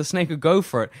glass and the snake will go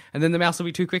for it, and then the mouse will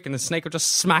be too quick and the snake will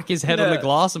just smack his head on the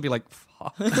glass and be like,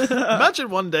 fuck.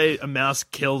 Imagine one day a mouse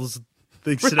kills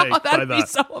the snake by That'd be that.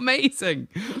 so amazing.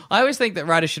 I always think that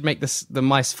riders should make the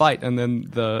mice fight, and then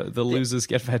the losers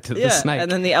get fed to the snake.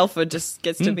 And then the alpha just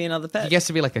gets to be another pet. He gets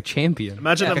to be like a champion.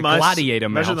 Imagine like the a mice. gladiator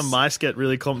mouse. Imagine the mice get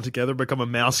really clumped together, become a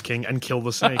mouse king, and kill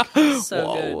the snake. So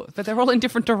Whoa. good. But they're all in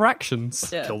different directions.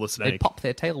 Yeah. Kill the They snake. pop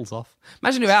their tails off.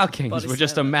 Imagine if our kings Body were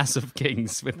just a slam. mass of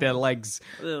kings with their legs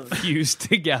Ugh. fused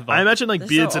together. I imagine like They're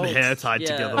beards so and old. hair tied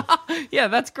Yeah. together. Yeah,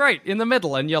 that's great. In the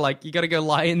middle, and you're like, you got to go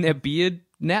lie in their beard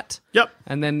net. Yep.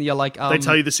 And then you're like, They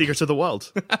tell you the secrets of the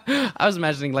world. I was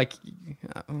imagining like,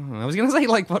 I was going to say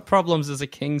like, what problems does a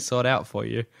king sort out for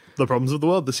you? The problems of the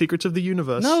world, the secrets of the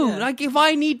universe. No, like if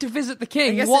I need to visit the I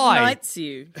king, guess why? it knights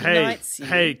you. It Hey, knights you.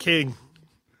 hey, king.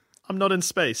 I'm not in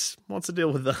space. What's the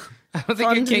deal with that? I don't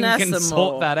think a Fund king can NASA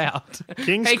sort more. that out.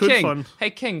 Kings hey, could king. fund. Hey,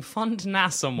 king, fund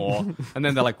NASA more. And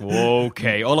then they're like, whoa,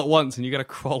 okay, all at once, and you got to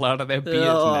crawl out of their beard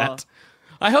Ugh. net.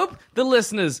 I hope the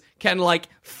listeners can, like,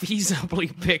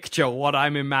 feasibly picture what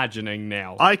I'm imagining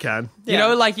now. I can. You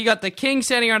know, like, you got the king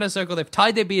standing around in a circle, they've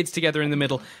tied their beards together in the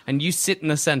middle, and you sit in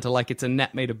the center like it's a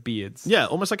net made of beards. Yeah,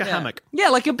 almost like a hammock. Yeah,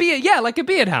 like a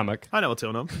beard hammock. I know what's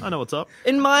going on. I know what's up.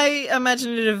 In my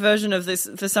imaginative version of this,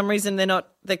 for some reason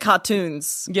they're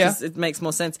cartoons. 'cause Yeah. it makes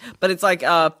more sense. But it's like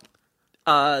The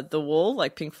Wall,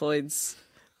 like Pink Floyd's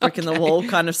Brick in the Wall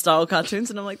kind of style cartoons,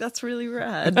 and I'm like, that's really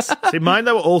rad. See, mine,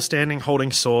 they were all standing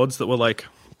holding swords that were like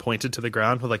pointed to the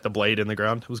ground with like the blade in the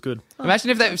ground. It was good.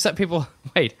 Imagine if they set people.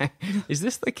 Wait, is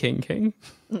this the king?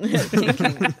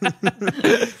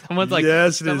 Someone's like,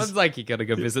 Yes, it someone's is. like, you gotta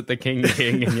go visit the king,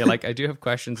 and you're like, I do have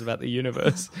questions about the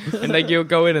universe, and like you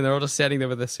go in, and they're all just standing there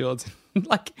with their swords,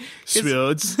 like 'cause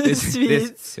Swords.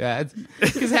 this sword.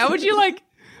 Because how would you like?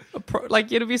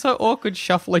 Like, it'd be so awkward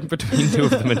shuffling between two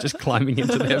of them and just climbing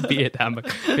into their beard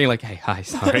hammock, being like, "Hey, hi,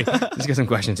 sorry, just got some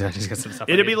questions. Just got some stuff."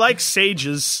 It'd be like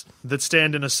sages that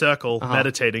stand in a circle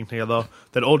meditating together.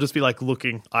 That all just be like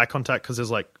looking eye contact because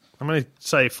there's like I'm going to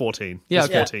say 14. Yeah,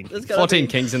 There's 14. there's gotta 14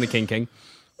 be kings in the King.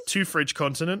 2 for each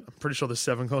continent. I'm pretty sure there's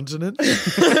 7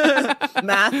 continents.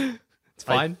 math. It's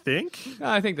fine. I think.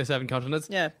 I think there's 7 continents.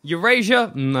 Yeah.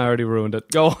 Eurasia. I already ruined it.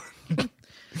 Go on.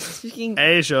 Speaking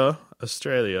Asia,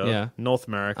 Australia, Yeah. North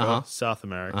America, South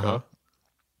America,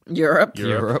 Europe,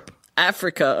 Europe.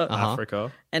 Africa,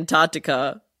 Africa.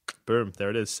 Antarctica, Boom, there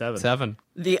it is, 7. 7.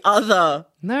 the other.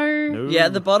 No. Yeah,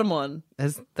 the bottom one.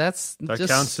 That's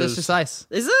counts as- just ice.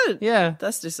 Is it? Yeah.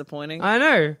 That's disappointing. I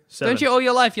know. 7. Don't you all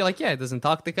your life? You're like, yeah, there's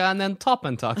Antarctica and then top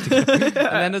Antarctica. And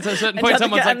then at a certain point, Antarctica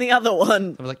someone's like, and the other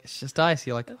one. I'm like, it's just ice.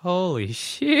 You're like, holy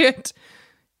shit.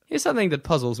 Here's something that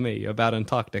puzzles me about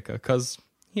Antarctica, because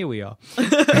here we are.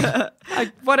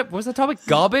 What was the topic?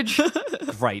 Garbage?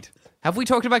 Great. Have we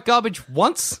talked about garbage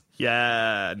once?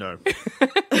 Yeah, no.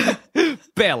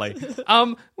 Barely.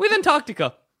 With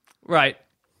Antarctica. Right.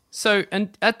 So,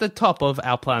 and at the top of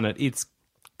our planet, it's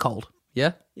cold.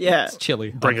 Yeah? Yeah. It's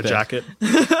chilly. Bring a up there. jacket.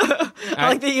 I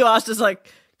like that you asked us,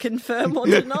 like, confirm or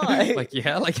deny. Like,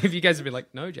 yeah, like if you guys had been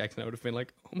like, no, Jackson, I would have been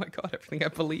like, oh my God, everything I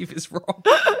believe is wrong.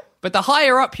 But the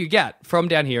higher up you get from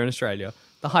down here in Australia,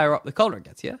 the higher up the colder it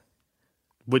gets, yeah?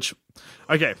 Which,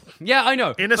 okay, Yeah, I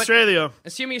know. in but Australia.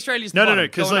 assuming Australia's No, the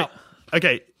because bottom, like, going up.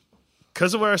 okay,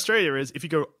 because of where Australia is, if you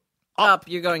go Up,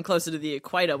 you're going closer to the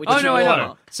equator, which Oh, is no, I know.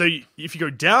 warmer. so if you go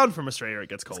down from Australia, it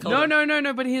gets colder.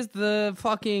 No, but here's the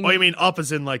fucking... Oh, you mean up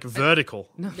as in like vertical?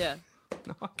 Yeah.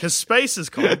 Because space is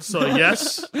cold, so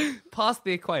yes. past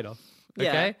the equator, Yeah.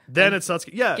 okay? Then it starts.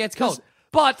 Yeah, Gets 'cause cold.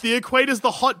 But The equator's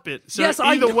the hot bit. So Yes,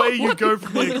 I either know way you what go you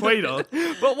from the equator.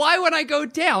 but why when I go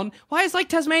down, why is like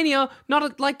Tasmania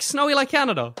not like snowy like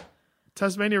Canada?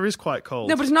 Tasmania is quite cold.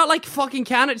 No, but it's not like fucking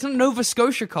Canada. It's not Nova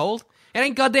Scotia cold. It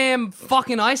ain't goddamn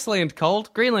fucking Iceland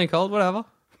cold, Greenland cold, whatever.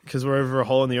 Because we're over a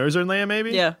hole in the ozone layer,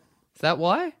 maybe? Yeah. Is that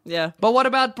why? Yeah. But what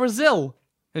about Brazil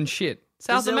and shit?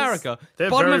 South Brazil's- America, They're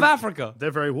bottom very- of Africa.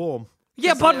 They're very warm.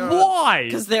 Yeah, but why?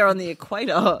 Because they're on the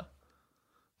equator.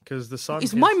 Because the sun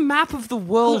Is my map of the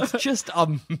world just a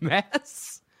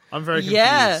mess? I'm very confused.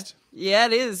 Yeah. Yeah,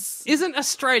 it is. Isn't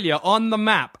Australia on the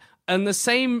map and the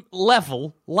same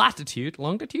level, latitude,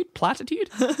 longitude, platitude,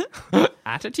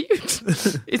 attitude?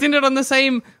 Isn't it on the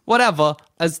same whatever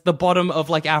as the bottom of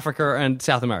like Africa and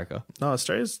South America? No,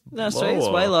 Australia's No, Australia's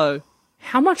lower. way low.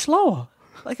 How much lower?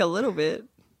 Like a little bit.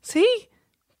 See?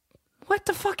 What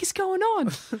the fuck is going on?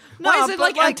 No, Why is it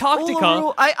but, like Antarctica?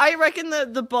 Uluru, I reckon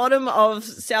that the bottom of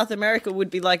South America would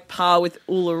be like par with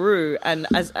Uluru and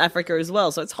as Africa as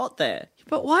well, so it's hot there.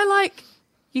 But why, like,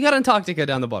 you got Antarctica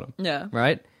down the bottom, Yeah.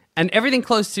 right? And everything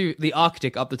close to the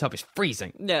Arctic up the top is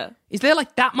freezing. Yeah. Is there,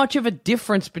 like, that much of a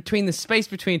difference between the space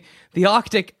between the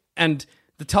Arctic and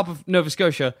the top of Nova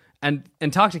Scotia and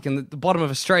Antarctica and the bottom of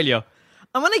Australia?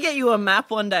 I'm gonna get you a map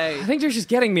one day. I think they're just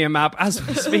getting me a map as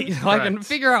we speak so I can Correct.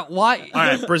 figure out why. All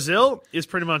right, Brazil is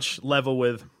pretty much level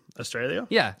with Australia.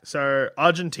 Yeah. So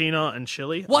Argentina and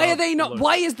Chile. Why are they not? below.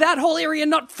 Why is that whole area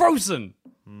not frozen?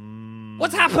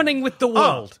 What's happening with the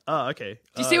world? Oh, okay.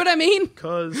 Do you see what I mean?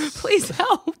 Because Please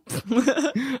help.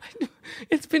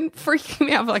 It's been freaking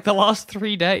me out for like the last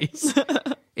 3 days.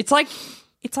 It's like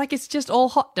it's just all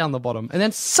hot down the bottom. And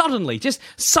then suddenly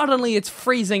it's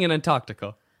freezing in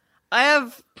Antarctica. I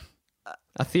have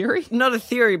A theory? not a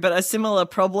theory, but a similar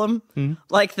problem.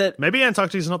 Like that. maybe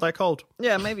Antarctica's not that cold.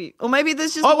 Yeah, maybe. Or maybe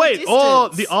there's just Oh more wait, or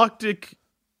distance. the Arctic.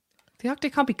 The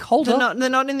Arctic can't be colder. They're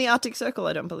not in the Arctic Circle,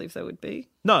 I don't believe they would be.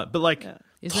 No, but like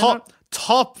Is there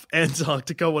top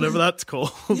Antarctica, whatever that's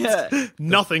called. Yeah.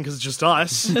 Nothing because it's just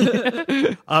ice.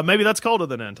 Maybe that's colder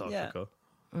than Antarctica.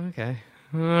 Okay.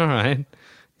 All right.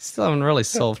 Still haven't really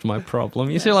solved my problem.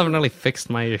 You still haven't really fixed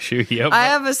my issue here. I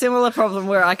have a similar problem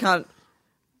where I can't,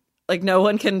 like, no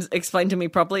one can explain to me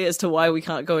properly as to why we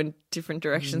can't go in different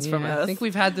directions from Yeah, Earth. I think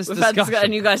we've had this We've discussion. had this,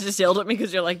 and you guys just yelled at me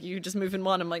because you're like, you just move in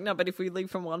one. I'm like, no, but if we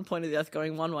leave from one point of the Earth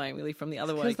going one way and we leave from the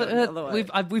other way Because going the other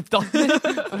way. we've done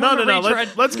it. No.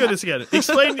 Let's go this again.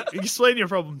 Explain your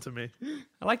problem to me.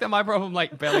 I like that my problem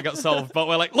like barely got solved, but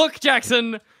we're like, look,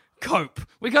 Jackson, cope.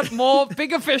 We got more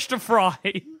bigger fish to fry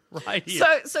right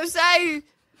here. So say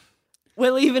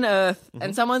we're leaving Earth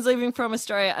and someone's leaving from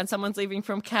Australia and someone's leaving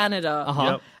from Canada.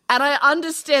 Yep. And I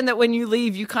understand that when you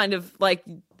leave, you kind of like,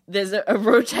 there's a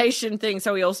rotation thing,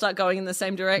 so we all start going in the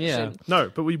same direction. No,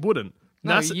 but we wouldn't.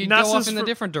 no, you go off in a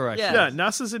different direction. Yeah. Yeah,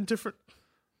 NASA's in different.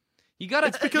 You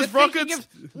gotta. because you're thinking rockets-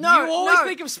 you always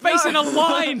think of space in a no.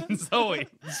 line, Zoe.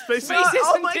 Space Space Oh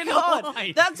isn't my in a god,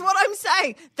 line. that's what I'm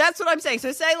saying. That's what I'm saying.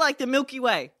 So say like the Milky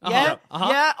Way, yeah,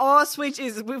 yeah. Our switch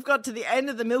is we've got to the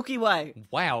end of the Milky Way.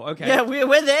 Wow. Okay. Yeah,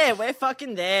 we're there. We're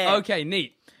fucking there. Okay.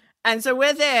 Neat. And so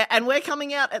we're there, and we're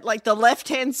coming out at like the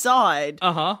left-hand side,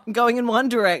 going in one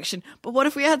direction. But what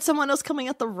if we had someone else coming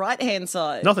out the right-hand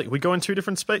side? Nothing. We go in two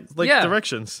different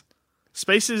directions.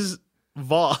 Space is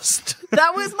vast.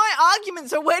 That was my argument.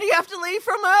 So where do you have to leave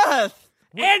from Earth?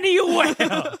 Anywhere.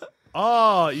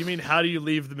 Oh, you mean how do you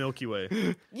leave the Milky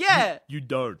Way? Yeah. You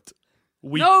don't.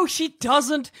 No, she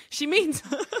doesn't. She means.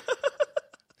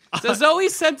 So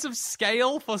Zoe's sense of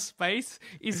scale for space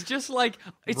is just like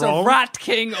it's Wrong? a rat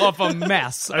king of a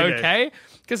mess, okay?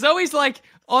 Because Zoe's like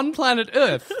on planet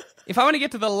Earth. If I want to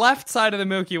get to the left side of the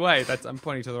Milky Way, I'm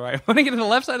pointing to the right. I want to get to the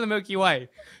left side of the Milky Way.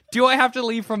 Do I have to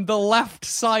leave from the left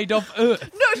side of Earth?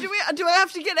 No, do I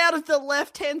have to get out of the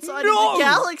left-hand side of the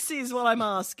galaxy is what I'm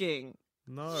asking.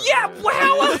 No. Yeah,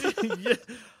 wow. Yeah.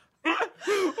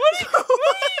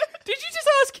 Did you just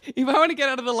ask if I want to get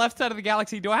out of the left side of the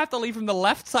galaxy, do I have to leave from the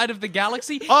left side of the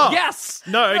galaxy? Oh. Yes!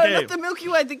 No, No, okay. not the Milky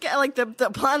Way,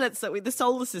 the planets the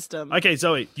solar system. Okay,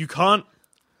 Zoe, you can't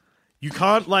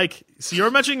like, so you're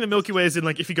imagining the Milky Way as in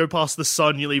like if you go past the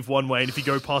sun, you leave one way, and if you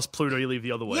go past Pluto, you leave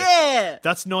the other way. Yeah.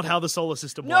 That's not how the solar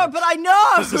system No, works. but I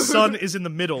know. The sun is in the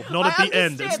middle, not at the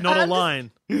end. It's understand, not I a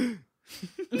line.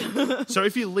 So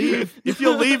if you're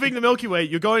leaving the Milky Way,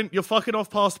 you're fucking off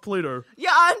past Pluto. Yeah,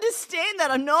 I understand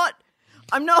that.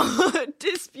 I'm not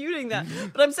disputing that.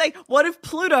 But I'm saying, what if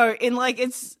Pluto in like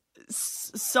its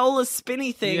solar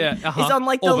spinny thing is on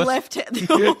like the Orbit. left hand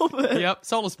the orbit? Yep,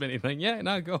 solar spinning thing. Yeah,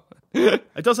 no, go.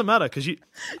 It doesn't matter because you.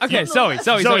 Okay, Zoe.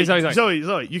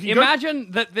 You can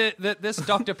Imagine that this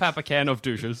Dr. Pepper can of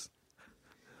douches.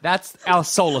 That's our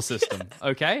solar system,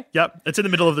 okay? Yep, it's in the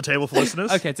middle of the table for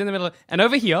listeners. Okay, it's in the middle. And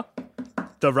over here,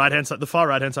 The right-hand side, the far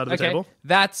right-hand side of the okay, table.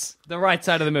 that's the right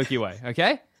side of the Milky Way,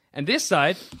 okay? And this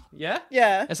side, yeah?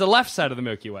 Yeah. It's the left side of the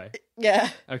Milky Way, Yeah.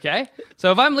 okay?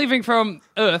 So if I'm leaving from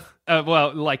Earth,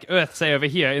 like Earth, say over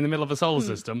here in the middle of a solar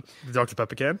system, The Dr.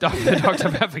 Pepper can. Dr.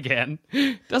 Pepper can,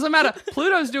 doesn't matter.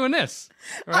 Pluto's doing this,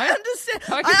 right? I understand.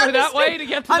 I can go that way to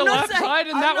get to I'm the not left saying- side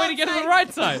and I'm that way not to get to saying- the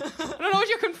right side. I don't know what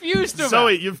you're confused about.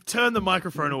 Zoe, you've turned the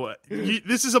microphone away.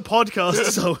 This is a podcast,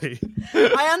 Zoe.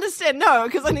 I understand. No,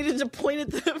 because I needed to point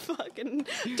at the fucking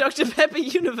Dr. Pepper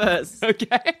universe.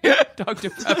 Okay? Dr.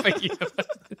 Pepper universe.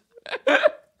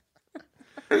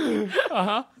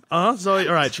 Zoe,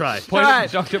 all right, try. Point All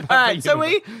at Dr. Pepper All right, so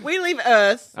universe. we leave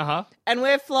Earth, Uh-huh. and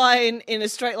we're flying in a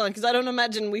straight line, because I don't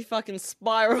imagine we fucking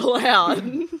spiral out.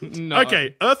 No.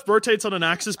 Okay, Earth rotates on an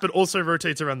axis, but also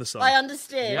rotates around the sun. I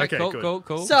understand. Yeah, Okay, cool, good.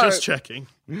 cool. So, Just checking.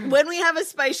 when we have a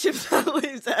spaceship that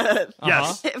leaves Earth,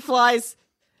 Yes. it flies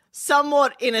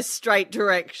somewhat in a straight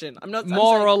direction. I'm More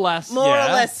saying or less, more yeah.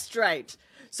 or less straight.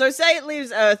 So say it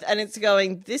leaves Earth and it's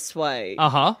going this way,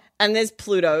 Uh-huh. and there's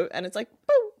Pluto, and it's like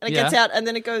boom, and it gets Yeah. out, and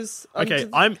then it goes. Okay,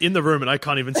 I'm in the room and I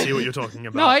can't even see what you're talking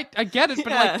about. No, I get it,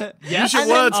 but like, yes. Use your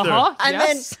words, though. Uh-huh. And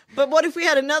yes. then, but what if we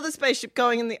had another spaceship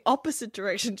going in the opposite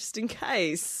direction just in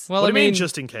case? Well, What do I you mean, mean,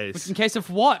 just in case? in case of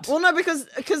what? Well, no, because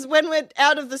when we're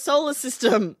out of the solar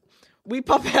system, we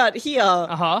pop out here.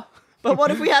 Uh-huh. But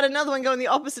what if we had another one going the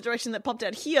opposite direction that popped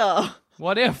out here?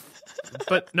 What if?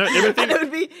 But no, And everything. it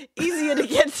would be easier to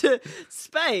get to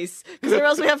space, because or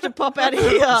else we have to pop out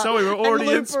here. So we were already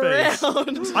and in loop space.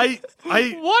 around.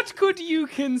 I. What could you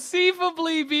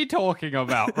conceivably be talking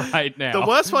about right now? The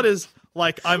worst part is,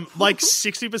 like, I'm like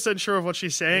 60% sure of what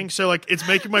she's saying, so like it's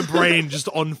making my brain just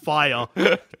on fire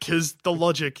because the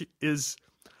logic is.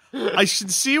 I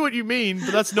should see what you mean,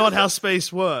 but that's not how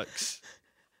space works.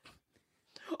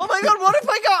 Oh my god, what if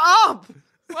I go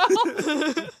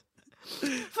up?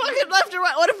 Fucking left or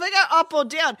right. What if they go up or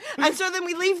down? And so then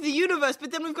we leave the universe,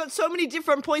 but then we've got so many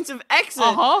different points of exit.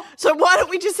 Uh-huh. So why don't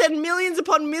we just send millions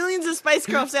upon millions of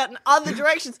spacecrafts out in other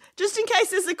directions, just in case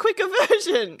there's a quicker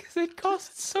version? It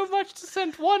costs so much to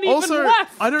send one even Also,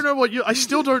 left. I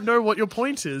still don't know what your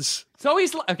point is.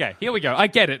 Zoe's okay, here we go. I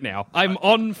get it now. I'm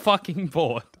on fucking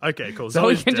board. Okay, cool.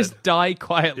 Zoe Zoe's can dead. just die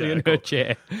quietly Yeah, in cool. her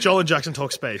chair. Joel and Jackson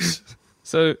talk space.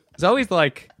 So Zoe's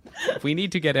like, we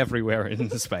need to get everywhere in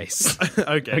space.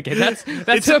 Okay. Okay,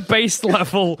 that's her base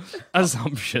level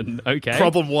assumption. Okay.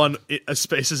 Problem one: a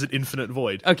space is an infinite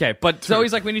void. Okay, but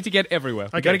Zoe's like, we need to get everywhere.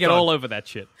 We Okay, gotta get fine. all over that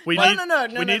shit. We No, need, no,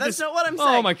 we need that's this. not what I'm saying.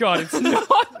 Oh my god, it's not.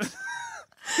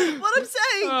 What I'm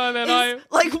saying Oh, then is,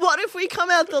 like, what if we come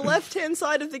out the left-hand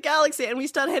side of the galaxy and we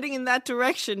start heading in that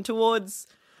direction towards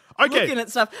Okay. looking at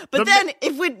stuff? But The then,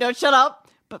 if we'd... No, shut up.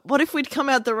 But what if we'd come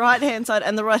out the right-hand side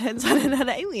and the right-hand side and had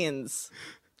aliens?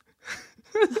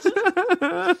 Okay,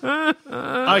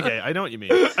 I know what you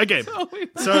mean. Okay,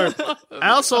 so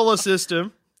our solar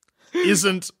system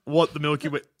isn't what the Milky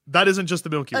Way... That isn't just the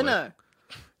Milky Way. I know.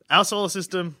 Our solar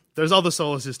system, there's other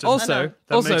solar systems Also,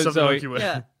 that makes up the Zoe, Milky Way.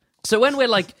 Yeah. So when we're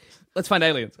like, let's find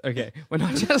aliens. Okay. We're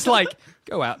not just like,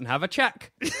 go out and have a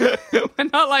check. We're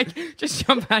not like, just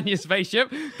jump on your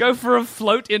spaceship, go for a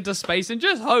float into space and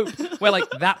just hope we're like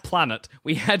that planet.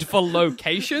 We head for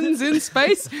locations in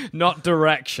space, not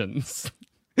directions.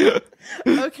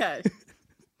 Okay.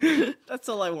 That's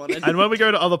all I wanted. And when we go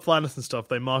to other planets and stuff,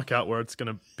 they mark out where it's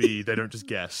going to be. They don't just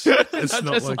guess. It's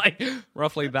not Just like... like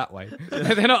roughly that way.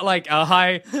 They're not like,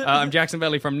 hi, I'm Jackson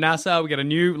Bailey from NASA. We get a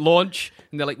new launch.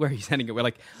 And they're like, where are you sending it? We're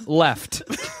like, left.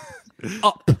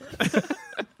 Up.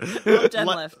 Dead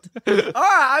left. All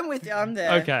right, I'm with you. I'm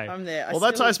there. Okay. I'm there. Well,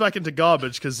 that ties back into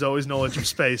garbage, because Zoe's knowledge of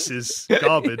space is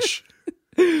garbage.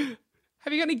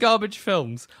 Have you got any garbage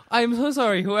films? I am so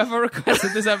sorry, whoever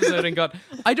requested this episode and got,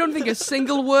 I don't think a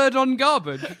single word on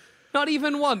garbage. Not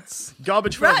even once.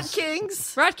 Garbage Rat films.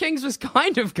 Kings. Rat Kings was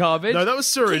kind of garbage. No, that was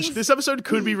sewage. This episode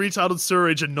could be retitled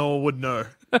Sewage and no one would know.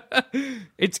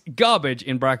 It's garbage,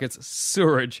 in brackets,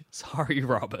 sewerage. Sorry,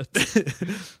 Robert.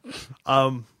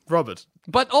 Robert.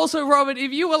 But also, Robert,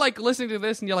 if you were like listening to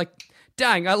this and you're like,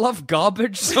 dang, I love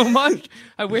garbage so much.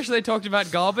 I wish they talked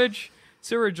about garbage.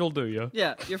 Sewerage will do you.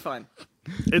 Yeah, you're fine.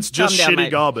 It's just Calm down, shitty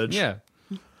mate. garbage. Yeah.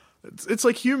 It's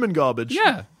like human garbage.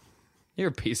 Yeah. You're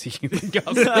a piece of human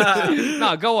garbage.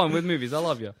 No, go on with movies. I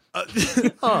love you.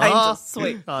 Angel,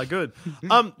 sweet. Good.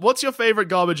 What's your favorite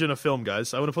garbage in a film,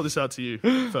 guys? I want to put this out to you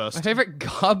first. My favorite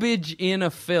garbage in a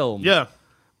film. Yeah.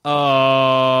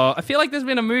 I feel like there's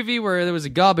been a movie where there was a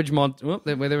garbage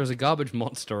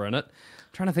monster in it.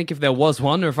 I'm trying to think if there was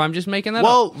one or if I'm just making that up.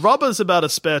 Well, Rubber's about a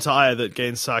spare tire that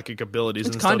gains psychic abilities.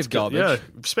 It's and kind starts of garbage. Yeah,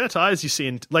 spare tires you see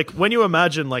in... Like, when you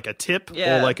imagine, like, a tip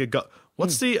Yeah. or, like, a...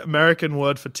 What's the American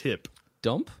word for tip?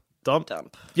 Dump? Dump.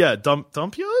 Yeah, dump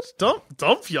yard?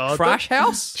 Dump yard. Trash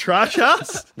house? Trash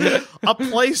house? A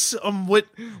place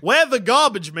where the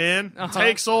garbage man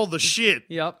takes all the shit.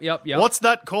 Yep. What's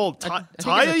that called? I think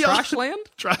Tire it's a yard? trash land?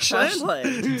 Trash Trash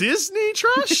land? land. Disney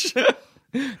trash?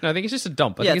 No, I think it's just a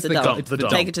dump. I Yeah, think it's a dump. dump. It's The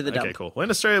dump. Take it to the dump. Okay, cool. Well, in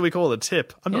Australia, we call it a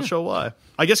tip. I'm not sure why.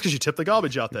 I guess because you tip the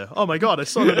garbage out there. Oh my god, I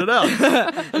sorted it out.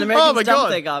 And Americans Oh my dump God.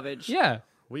 their garbage. Yeah.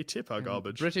 We tip our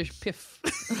garbage. British piff.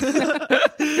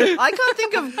 I can't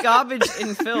think of garbage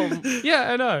in film.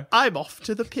 Yeah, I know. I'm off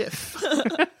to the piff.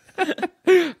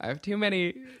 I have too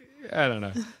many, I don't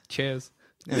know, chairs.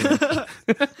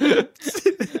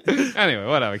 Anyway,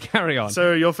 whatever. Carry on.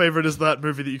 So your favorite is that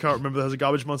movie that you can't remember that has a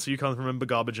garbage monster. You can't remember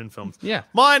garbage in films. Yeah.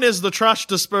 Mine is the trash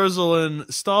disposal in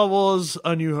Star Wars: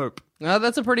 A New Hope.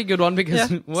 That's a pretty good one because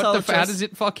Yeah, what solid how choice. does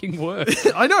it fucking work?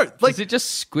 I know. Like Does it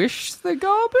just squish the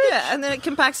garbage? Yeah, and then it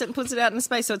compacts it and puts it out in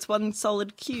space, so it's one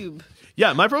solid cube.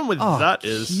 yeah, my problem with that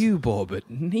is Cube orbit.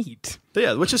 Neat.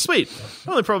 yeah, which is sweet. The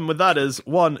only problem with that is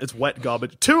one, it's wet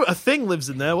garbage. Two, a thing lives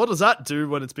in there. What does that do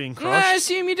when it's being I crushed?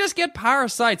 assume you just get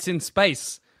parasites in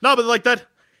space. No, but like that,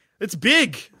 it's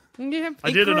big. Yeah, I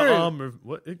did an grew. arm move.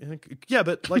 What? Yeah,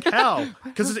 but like how?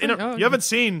 Because you haven't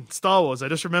seen Star Wars. I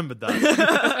just remembered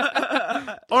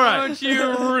that. All right. Don't you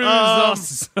ruse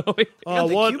us, Zoe. Oh,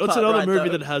 the what? cute What's part another right, movie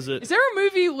though. that has it? Is there a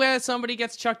movie where somebody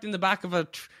gets chucked in the back of a...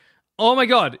 Oh my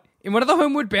god. In one of the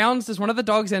Homeward Bounds, does one of the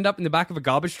dogs end up in the back of a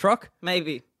garbage truck?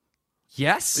 Maybe.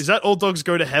 Yes? Is that All Dogs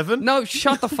Go to Heaven? No,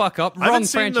 shut the fuck up. I haven't Wrong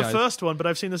seen franchise. the first one, but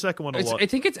I've seen the second one a lot. I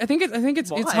think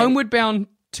it's Why? Homeward Bound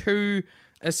 2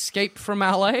 Escape from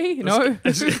LA? No?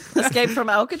 Escape from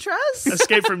Alcatraz?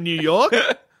 Escape from New York.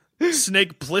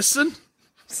 Snake Plissken.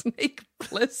 Snake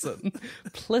Plissken.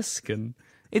 Pliskin.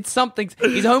 It's something.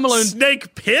 He's Home Alone.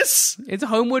 Snake Piss. It's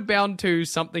Homeward Bound to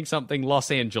something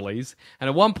Los Angeles. And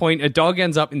at one point, a dog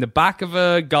ends up in the back of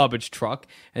a garbage truck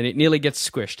and it nearly gets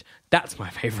squished. That's my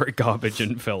favorite garbage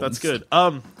in films. That's good.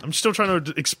 I'm still trying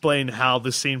to explain how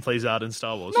this scene plays out in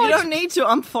Star Wars. You don't need to.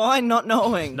 I'm fine not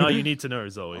knowing. No, you need to know,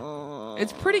 Zoe.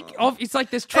 It's pretty. It's like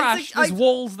there's trash, there's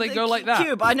walls, they go like that.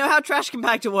 Cube. I know how trash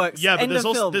compactor works. Yeah, but End there's of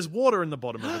also film. there's water in the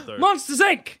bottom of it though. Monsters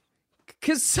Inc.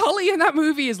 Because Sully in that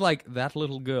movie is like, that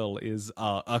little girl is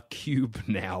a cube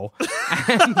now.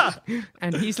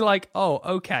 and he's like, oh,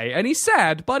 okay. And he's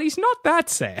sad, but he's not that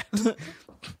sad.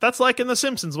 That's like in The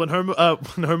Simpsons when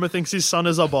Homer thinks his son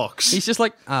is a box. He's just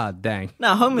like, dang.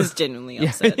 No, Homer's genuinely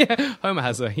upset. Yeah, Homer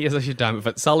he has a shit time with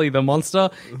it. Sully, the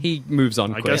monster, he moves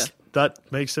on I quick. guess that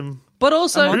makes him. But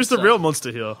also, Who's the real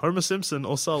monster here? Homer Simpson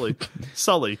or Sully?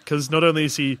 Sully, because not only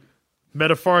is he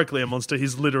metaphorically a monster,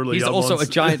 he's literally he's a also monster.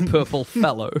 a giant purple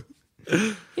fellow.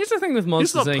 Here's the thing with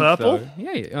Monsters not Inc. purple. Though.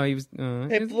 Yeah, he was.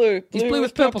 Hey, blue. He's blue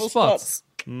with purple spots.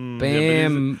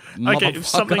 Bam. Okay, if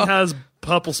something motherfucker. has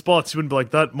purple spots, you wouldn't be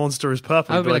like, that monster is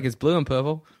purple. I You'd would be like, it's blue and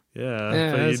purple. yeah.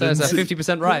 Yeah, but you that's didn't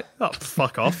 50% right. Oh,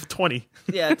 fuck off. 20.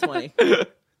 Yeah, 20.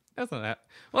 That's not that.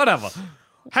 Whatever.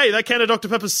 Hey, that can of Dr.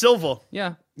 Pepper's silver.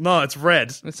 Yeah, No, it's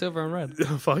red. it's silver and red.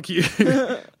 Fuck you.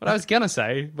 What I was gonna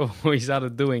say before we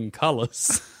started doing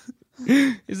colors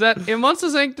is that in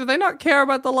Monsters Inc. do they not care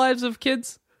about the lives of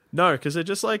kids? No, because they're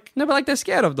just like, No, but like they're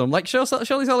scared of them. Like Shirley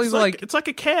Sully's like, it's like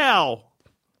a cow.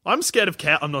 I'm scared of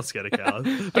cow. I'm not scared of cows. But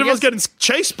if I guess- was getting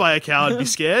chased by a cow, I'd be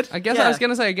scared. I guess Yeah. I was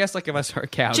gonna say, I guess like if I saw a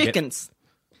cow, Chickens.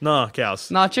 Nah,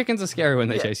 cows. Nah, chickens are scary when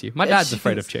they chase you. My dad's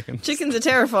afraid of chickens. Chickens are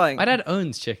terrifying. My dad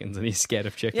owns chickens and he's scared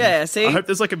of chickens. Yeah, see? I hope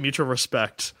there's like a mutual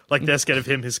respect. Like they're scared of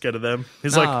him, he's scared of them.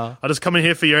 He's like, Nah. I just come in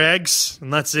here for your eggs,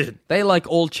 and that's it. They like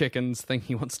all chickens think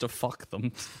he wants to fuck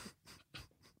them.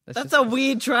 That's a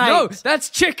weird trait. No, that's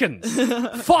chickens.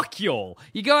 Fuck y'all.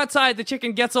 You go outside, the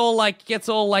chicken gets all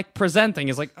like presenting.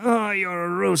 It's like, oh, you're a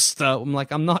rooster. I'm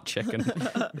like, I'm not chicken.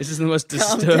 This is the most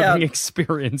down. disturbing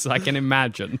experience I can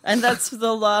imagine. And that's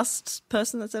the last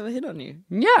person that's ever hit on you.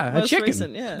 Yeah, a Most chicken.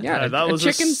 recent, yeah. yeah, That was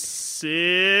a chicken. a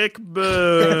sick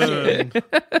burn.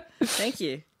 Thank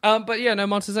you. But yeah, no,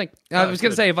 Monsters Inc. I was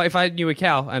going to say, if I knew a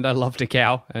cow and I loved a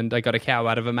cow and I got a cow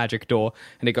out of a magic door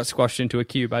and it got squashed into a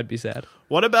cube, I'd be sad.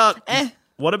 What about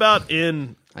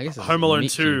in I guess it's Home Alone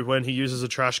meat 2 cube. when he uses a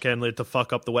trash can lid to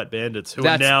fuck up the wet bandits, who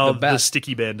That's are now the the best.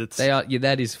 sticky bandits? They are. Yeah,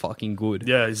 that is fucking good.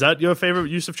 Yeah, is that your favorite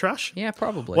use of trash? Yeah,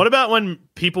 probably. What about when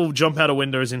people jump out of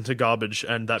windows into garbage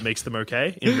and that makes them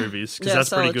okay in movies? Because Yeah, that's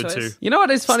pretty solid good choice. too. You know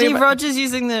what is funny? Steve about- Rogers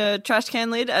using the trash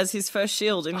can lid as his first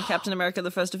shield in Captain America: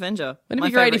 The First Avenger. Wouldn't My it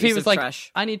be great favourite if he use was of like,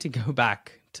 trash. I need to go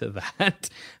back to that.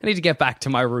 I need to get back to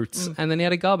my roots. And then he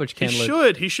had a garbage He can lid.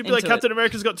 should. He should be like, Into it. Captain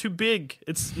America's got too big.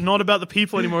 It's not about the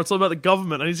people anymore. It's all about the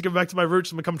government. I need to go back to my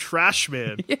roots and become trash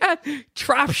man. Yeah,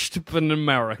 trashed in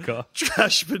America.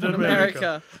 Trash man in America.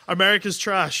 America. America's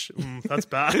trash. That's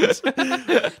bad.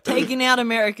 Taking out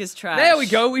America's trash. There we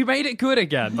go. We made it good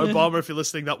again. Obama, if you're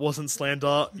listening, that wasn't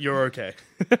slander. You're okay.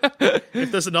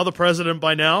 If there's another president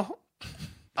by now,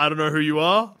 I don't know who you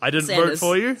are. I didn't vote Sanders.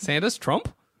 for you. Sanders,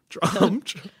 Trump. Trump,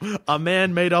 a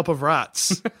man made up of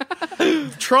rats.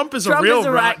 Trump is a Trump real is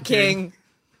a rat king.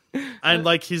 and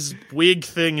like his wig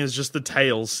thing is just the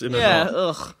tails in Yeah, it.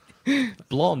 ugh.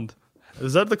 Blonde.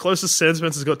 Is that the closest Sam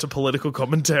Spencer's got to political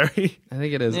commentary? I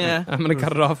think it is. Yeah. I'm going to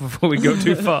cut it off before we go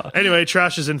too far. Anyway,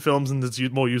 trash is in films and it's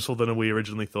more useful than we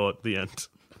originally thought. The end.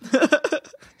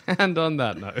 And on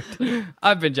that note,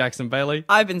 I've been Jackson Bailey.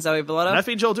 I've been Zoe Bellotta. And I've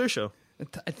been Joel Dusha.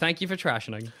 Thank you for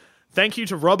trashing. Thank you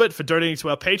to Robert for donating to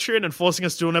our Patreon and forcing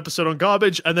us to do an episode on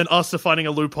garbage, and then us to finding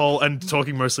a loophole and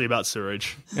talking mostly about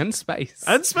sewage And space.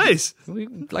 and space. We,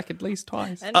 like at least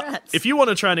twice. And rats. If you want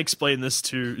to try and explain this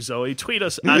to Zoe, tweet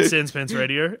us at Sanspants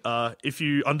Radio. If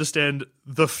you understand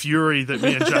the fury that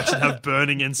me and Jackson have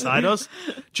burning inside us,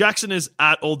 Jackson is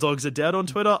at All Dogs Are Dead on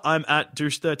Twitter. I'm at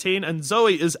Douche13, and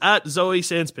Zoe is at Zoe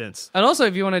Sanspants. And also,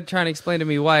 if you want to try and explain to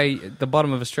me why the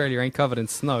bottom of Australia ain't covered in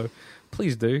snow,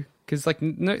 please do. Because, like,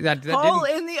 no, that Hole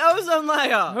didn't... in the ozone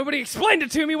layer. Nobody explained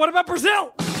it to me. What about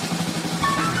Brazil?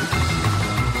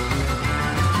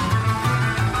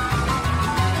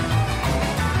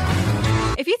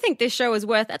 If you think this show is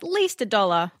worth at least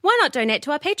 $1, why not donate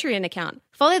to our Patreon account?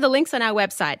 Follow the links on our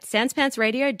website,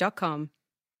 sanspantsradio.com.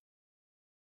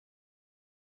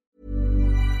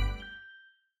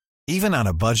 Even on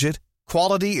a budget,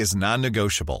 quality is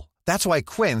non-negotiable. That's why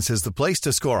Quince is the place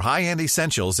to score high-end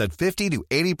essentials at 50 to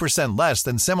 80% less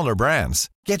than similar brands.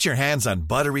 Get your hands on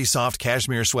buttery soft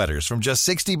cashmere sweaters from just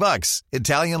 $60,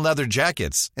 Italian leather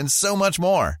jackets, and so much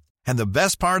more. And the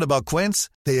best part about Quince,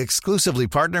 they exclusively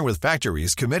partner with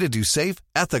factories committed to safe,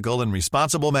 ethical, and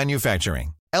responsible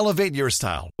manufacturing. Elevate your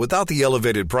style without the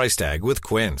elevated price tag with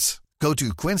Quince. Go to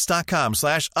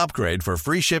quince.com/upgrade for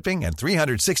free shipping and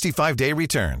 365-day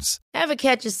returns. Ever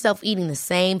catch yourself eating the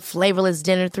same flavorless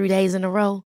dinner 3 days in a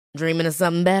row? Dreaming of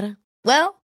something better?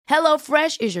 Well,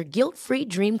 HelloFresh is your guilt-free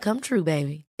dream come true,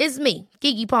 baby. It's me,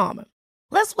 Keke Palmer.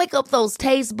 Let's wake up those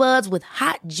taste buds with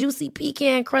hot, juicy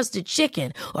pecan-crusted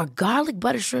chicken or garlic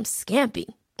butter shrimp scampi.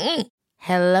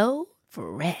 Hello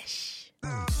Fresh.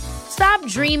 Stop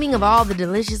dreaming of all the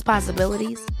delicious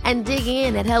possibilities and dig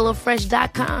in at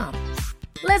HelloFresh.com.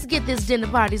 Let's get this dinner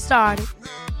party started.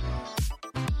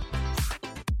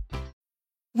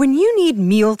 When you need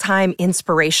mealtime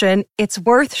inspiration, it's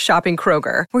worth shopping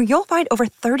Kroger, where you'll find over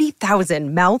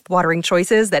 30,000 mouth-watering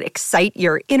choices that excite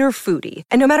your inner foodie.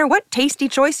 And no matter what tasty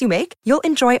choice you make, you'll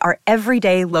enjoy our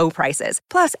everyday low prices,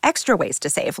 plus extra ways to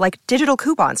save, like digital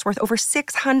coupons worth over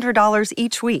 $600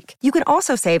 each week. You can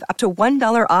also save up to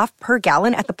 $1 off per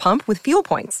gallon at the pump with fuel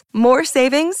points. More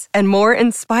savings and more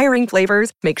inspiring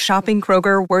flavors make shopping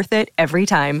Kroger worth it every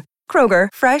time. Kroger,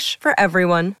 fresh for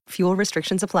everyone. Fuel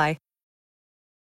restrictions apply.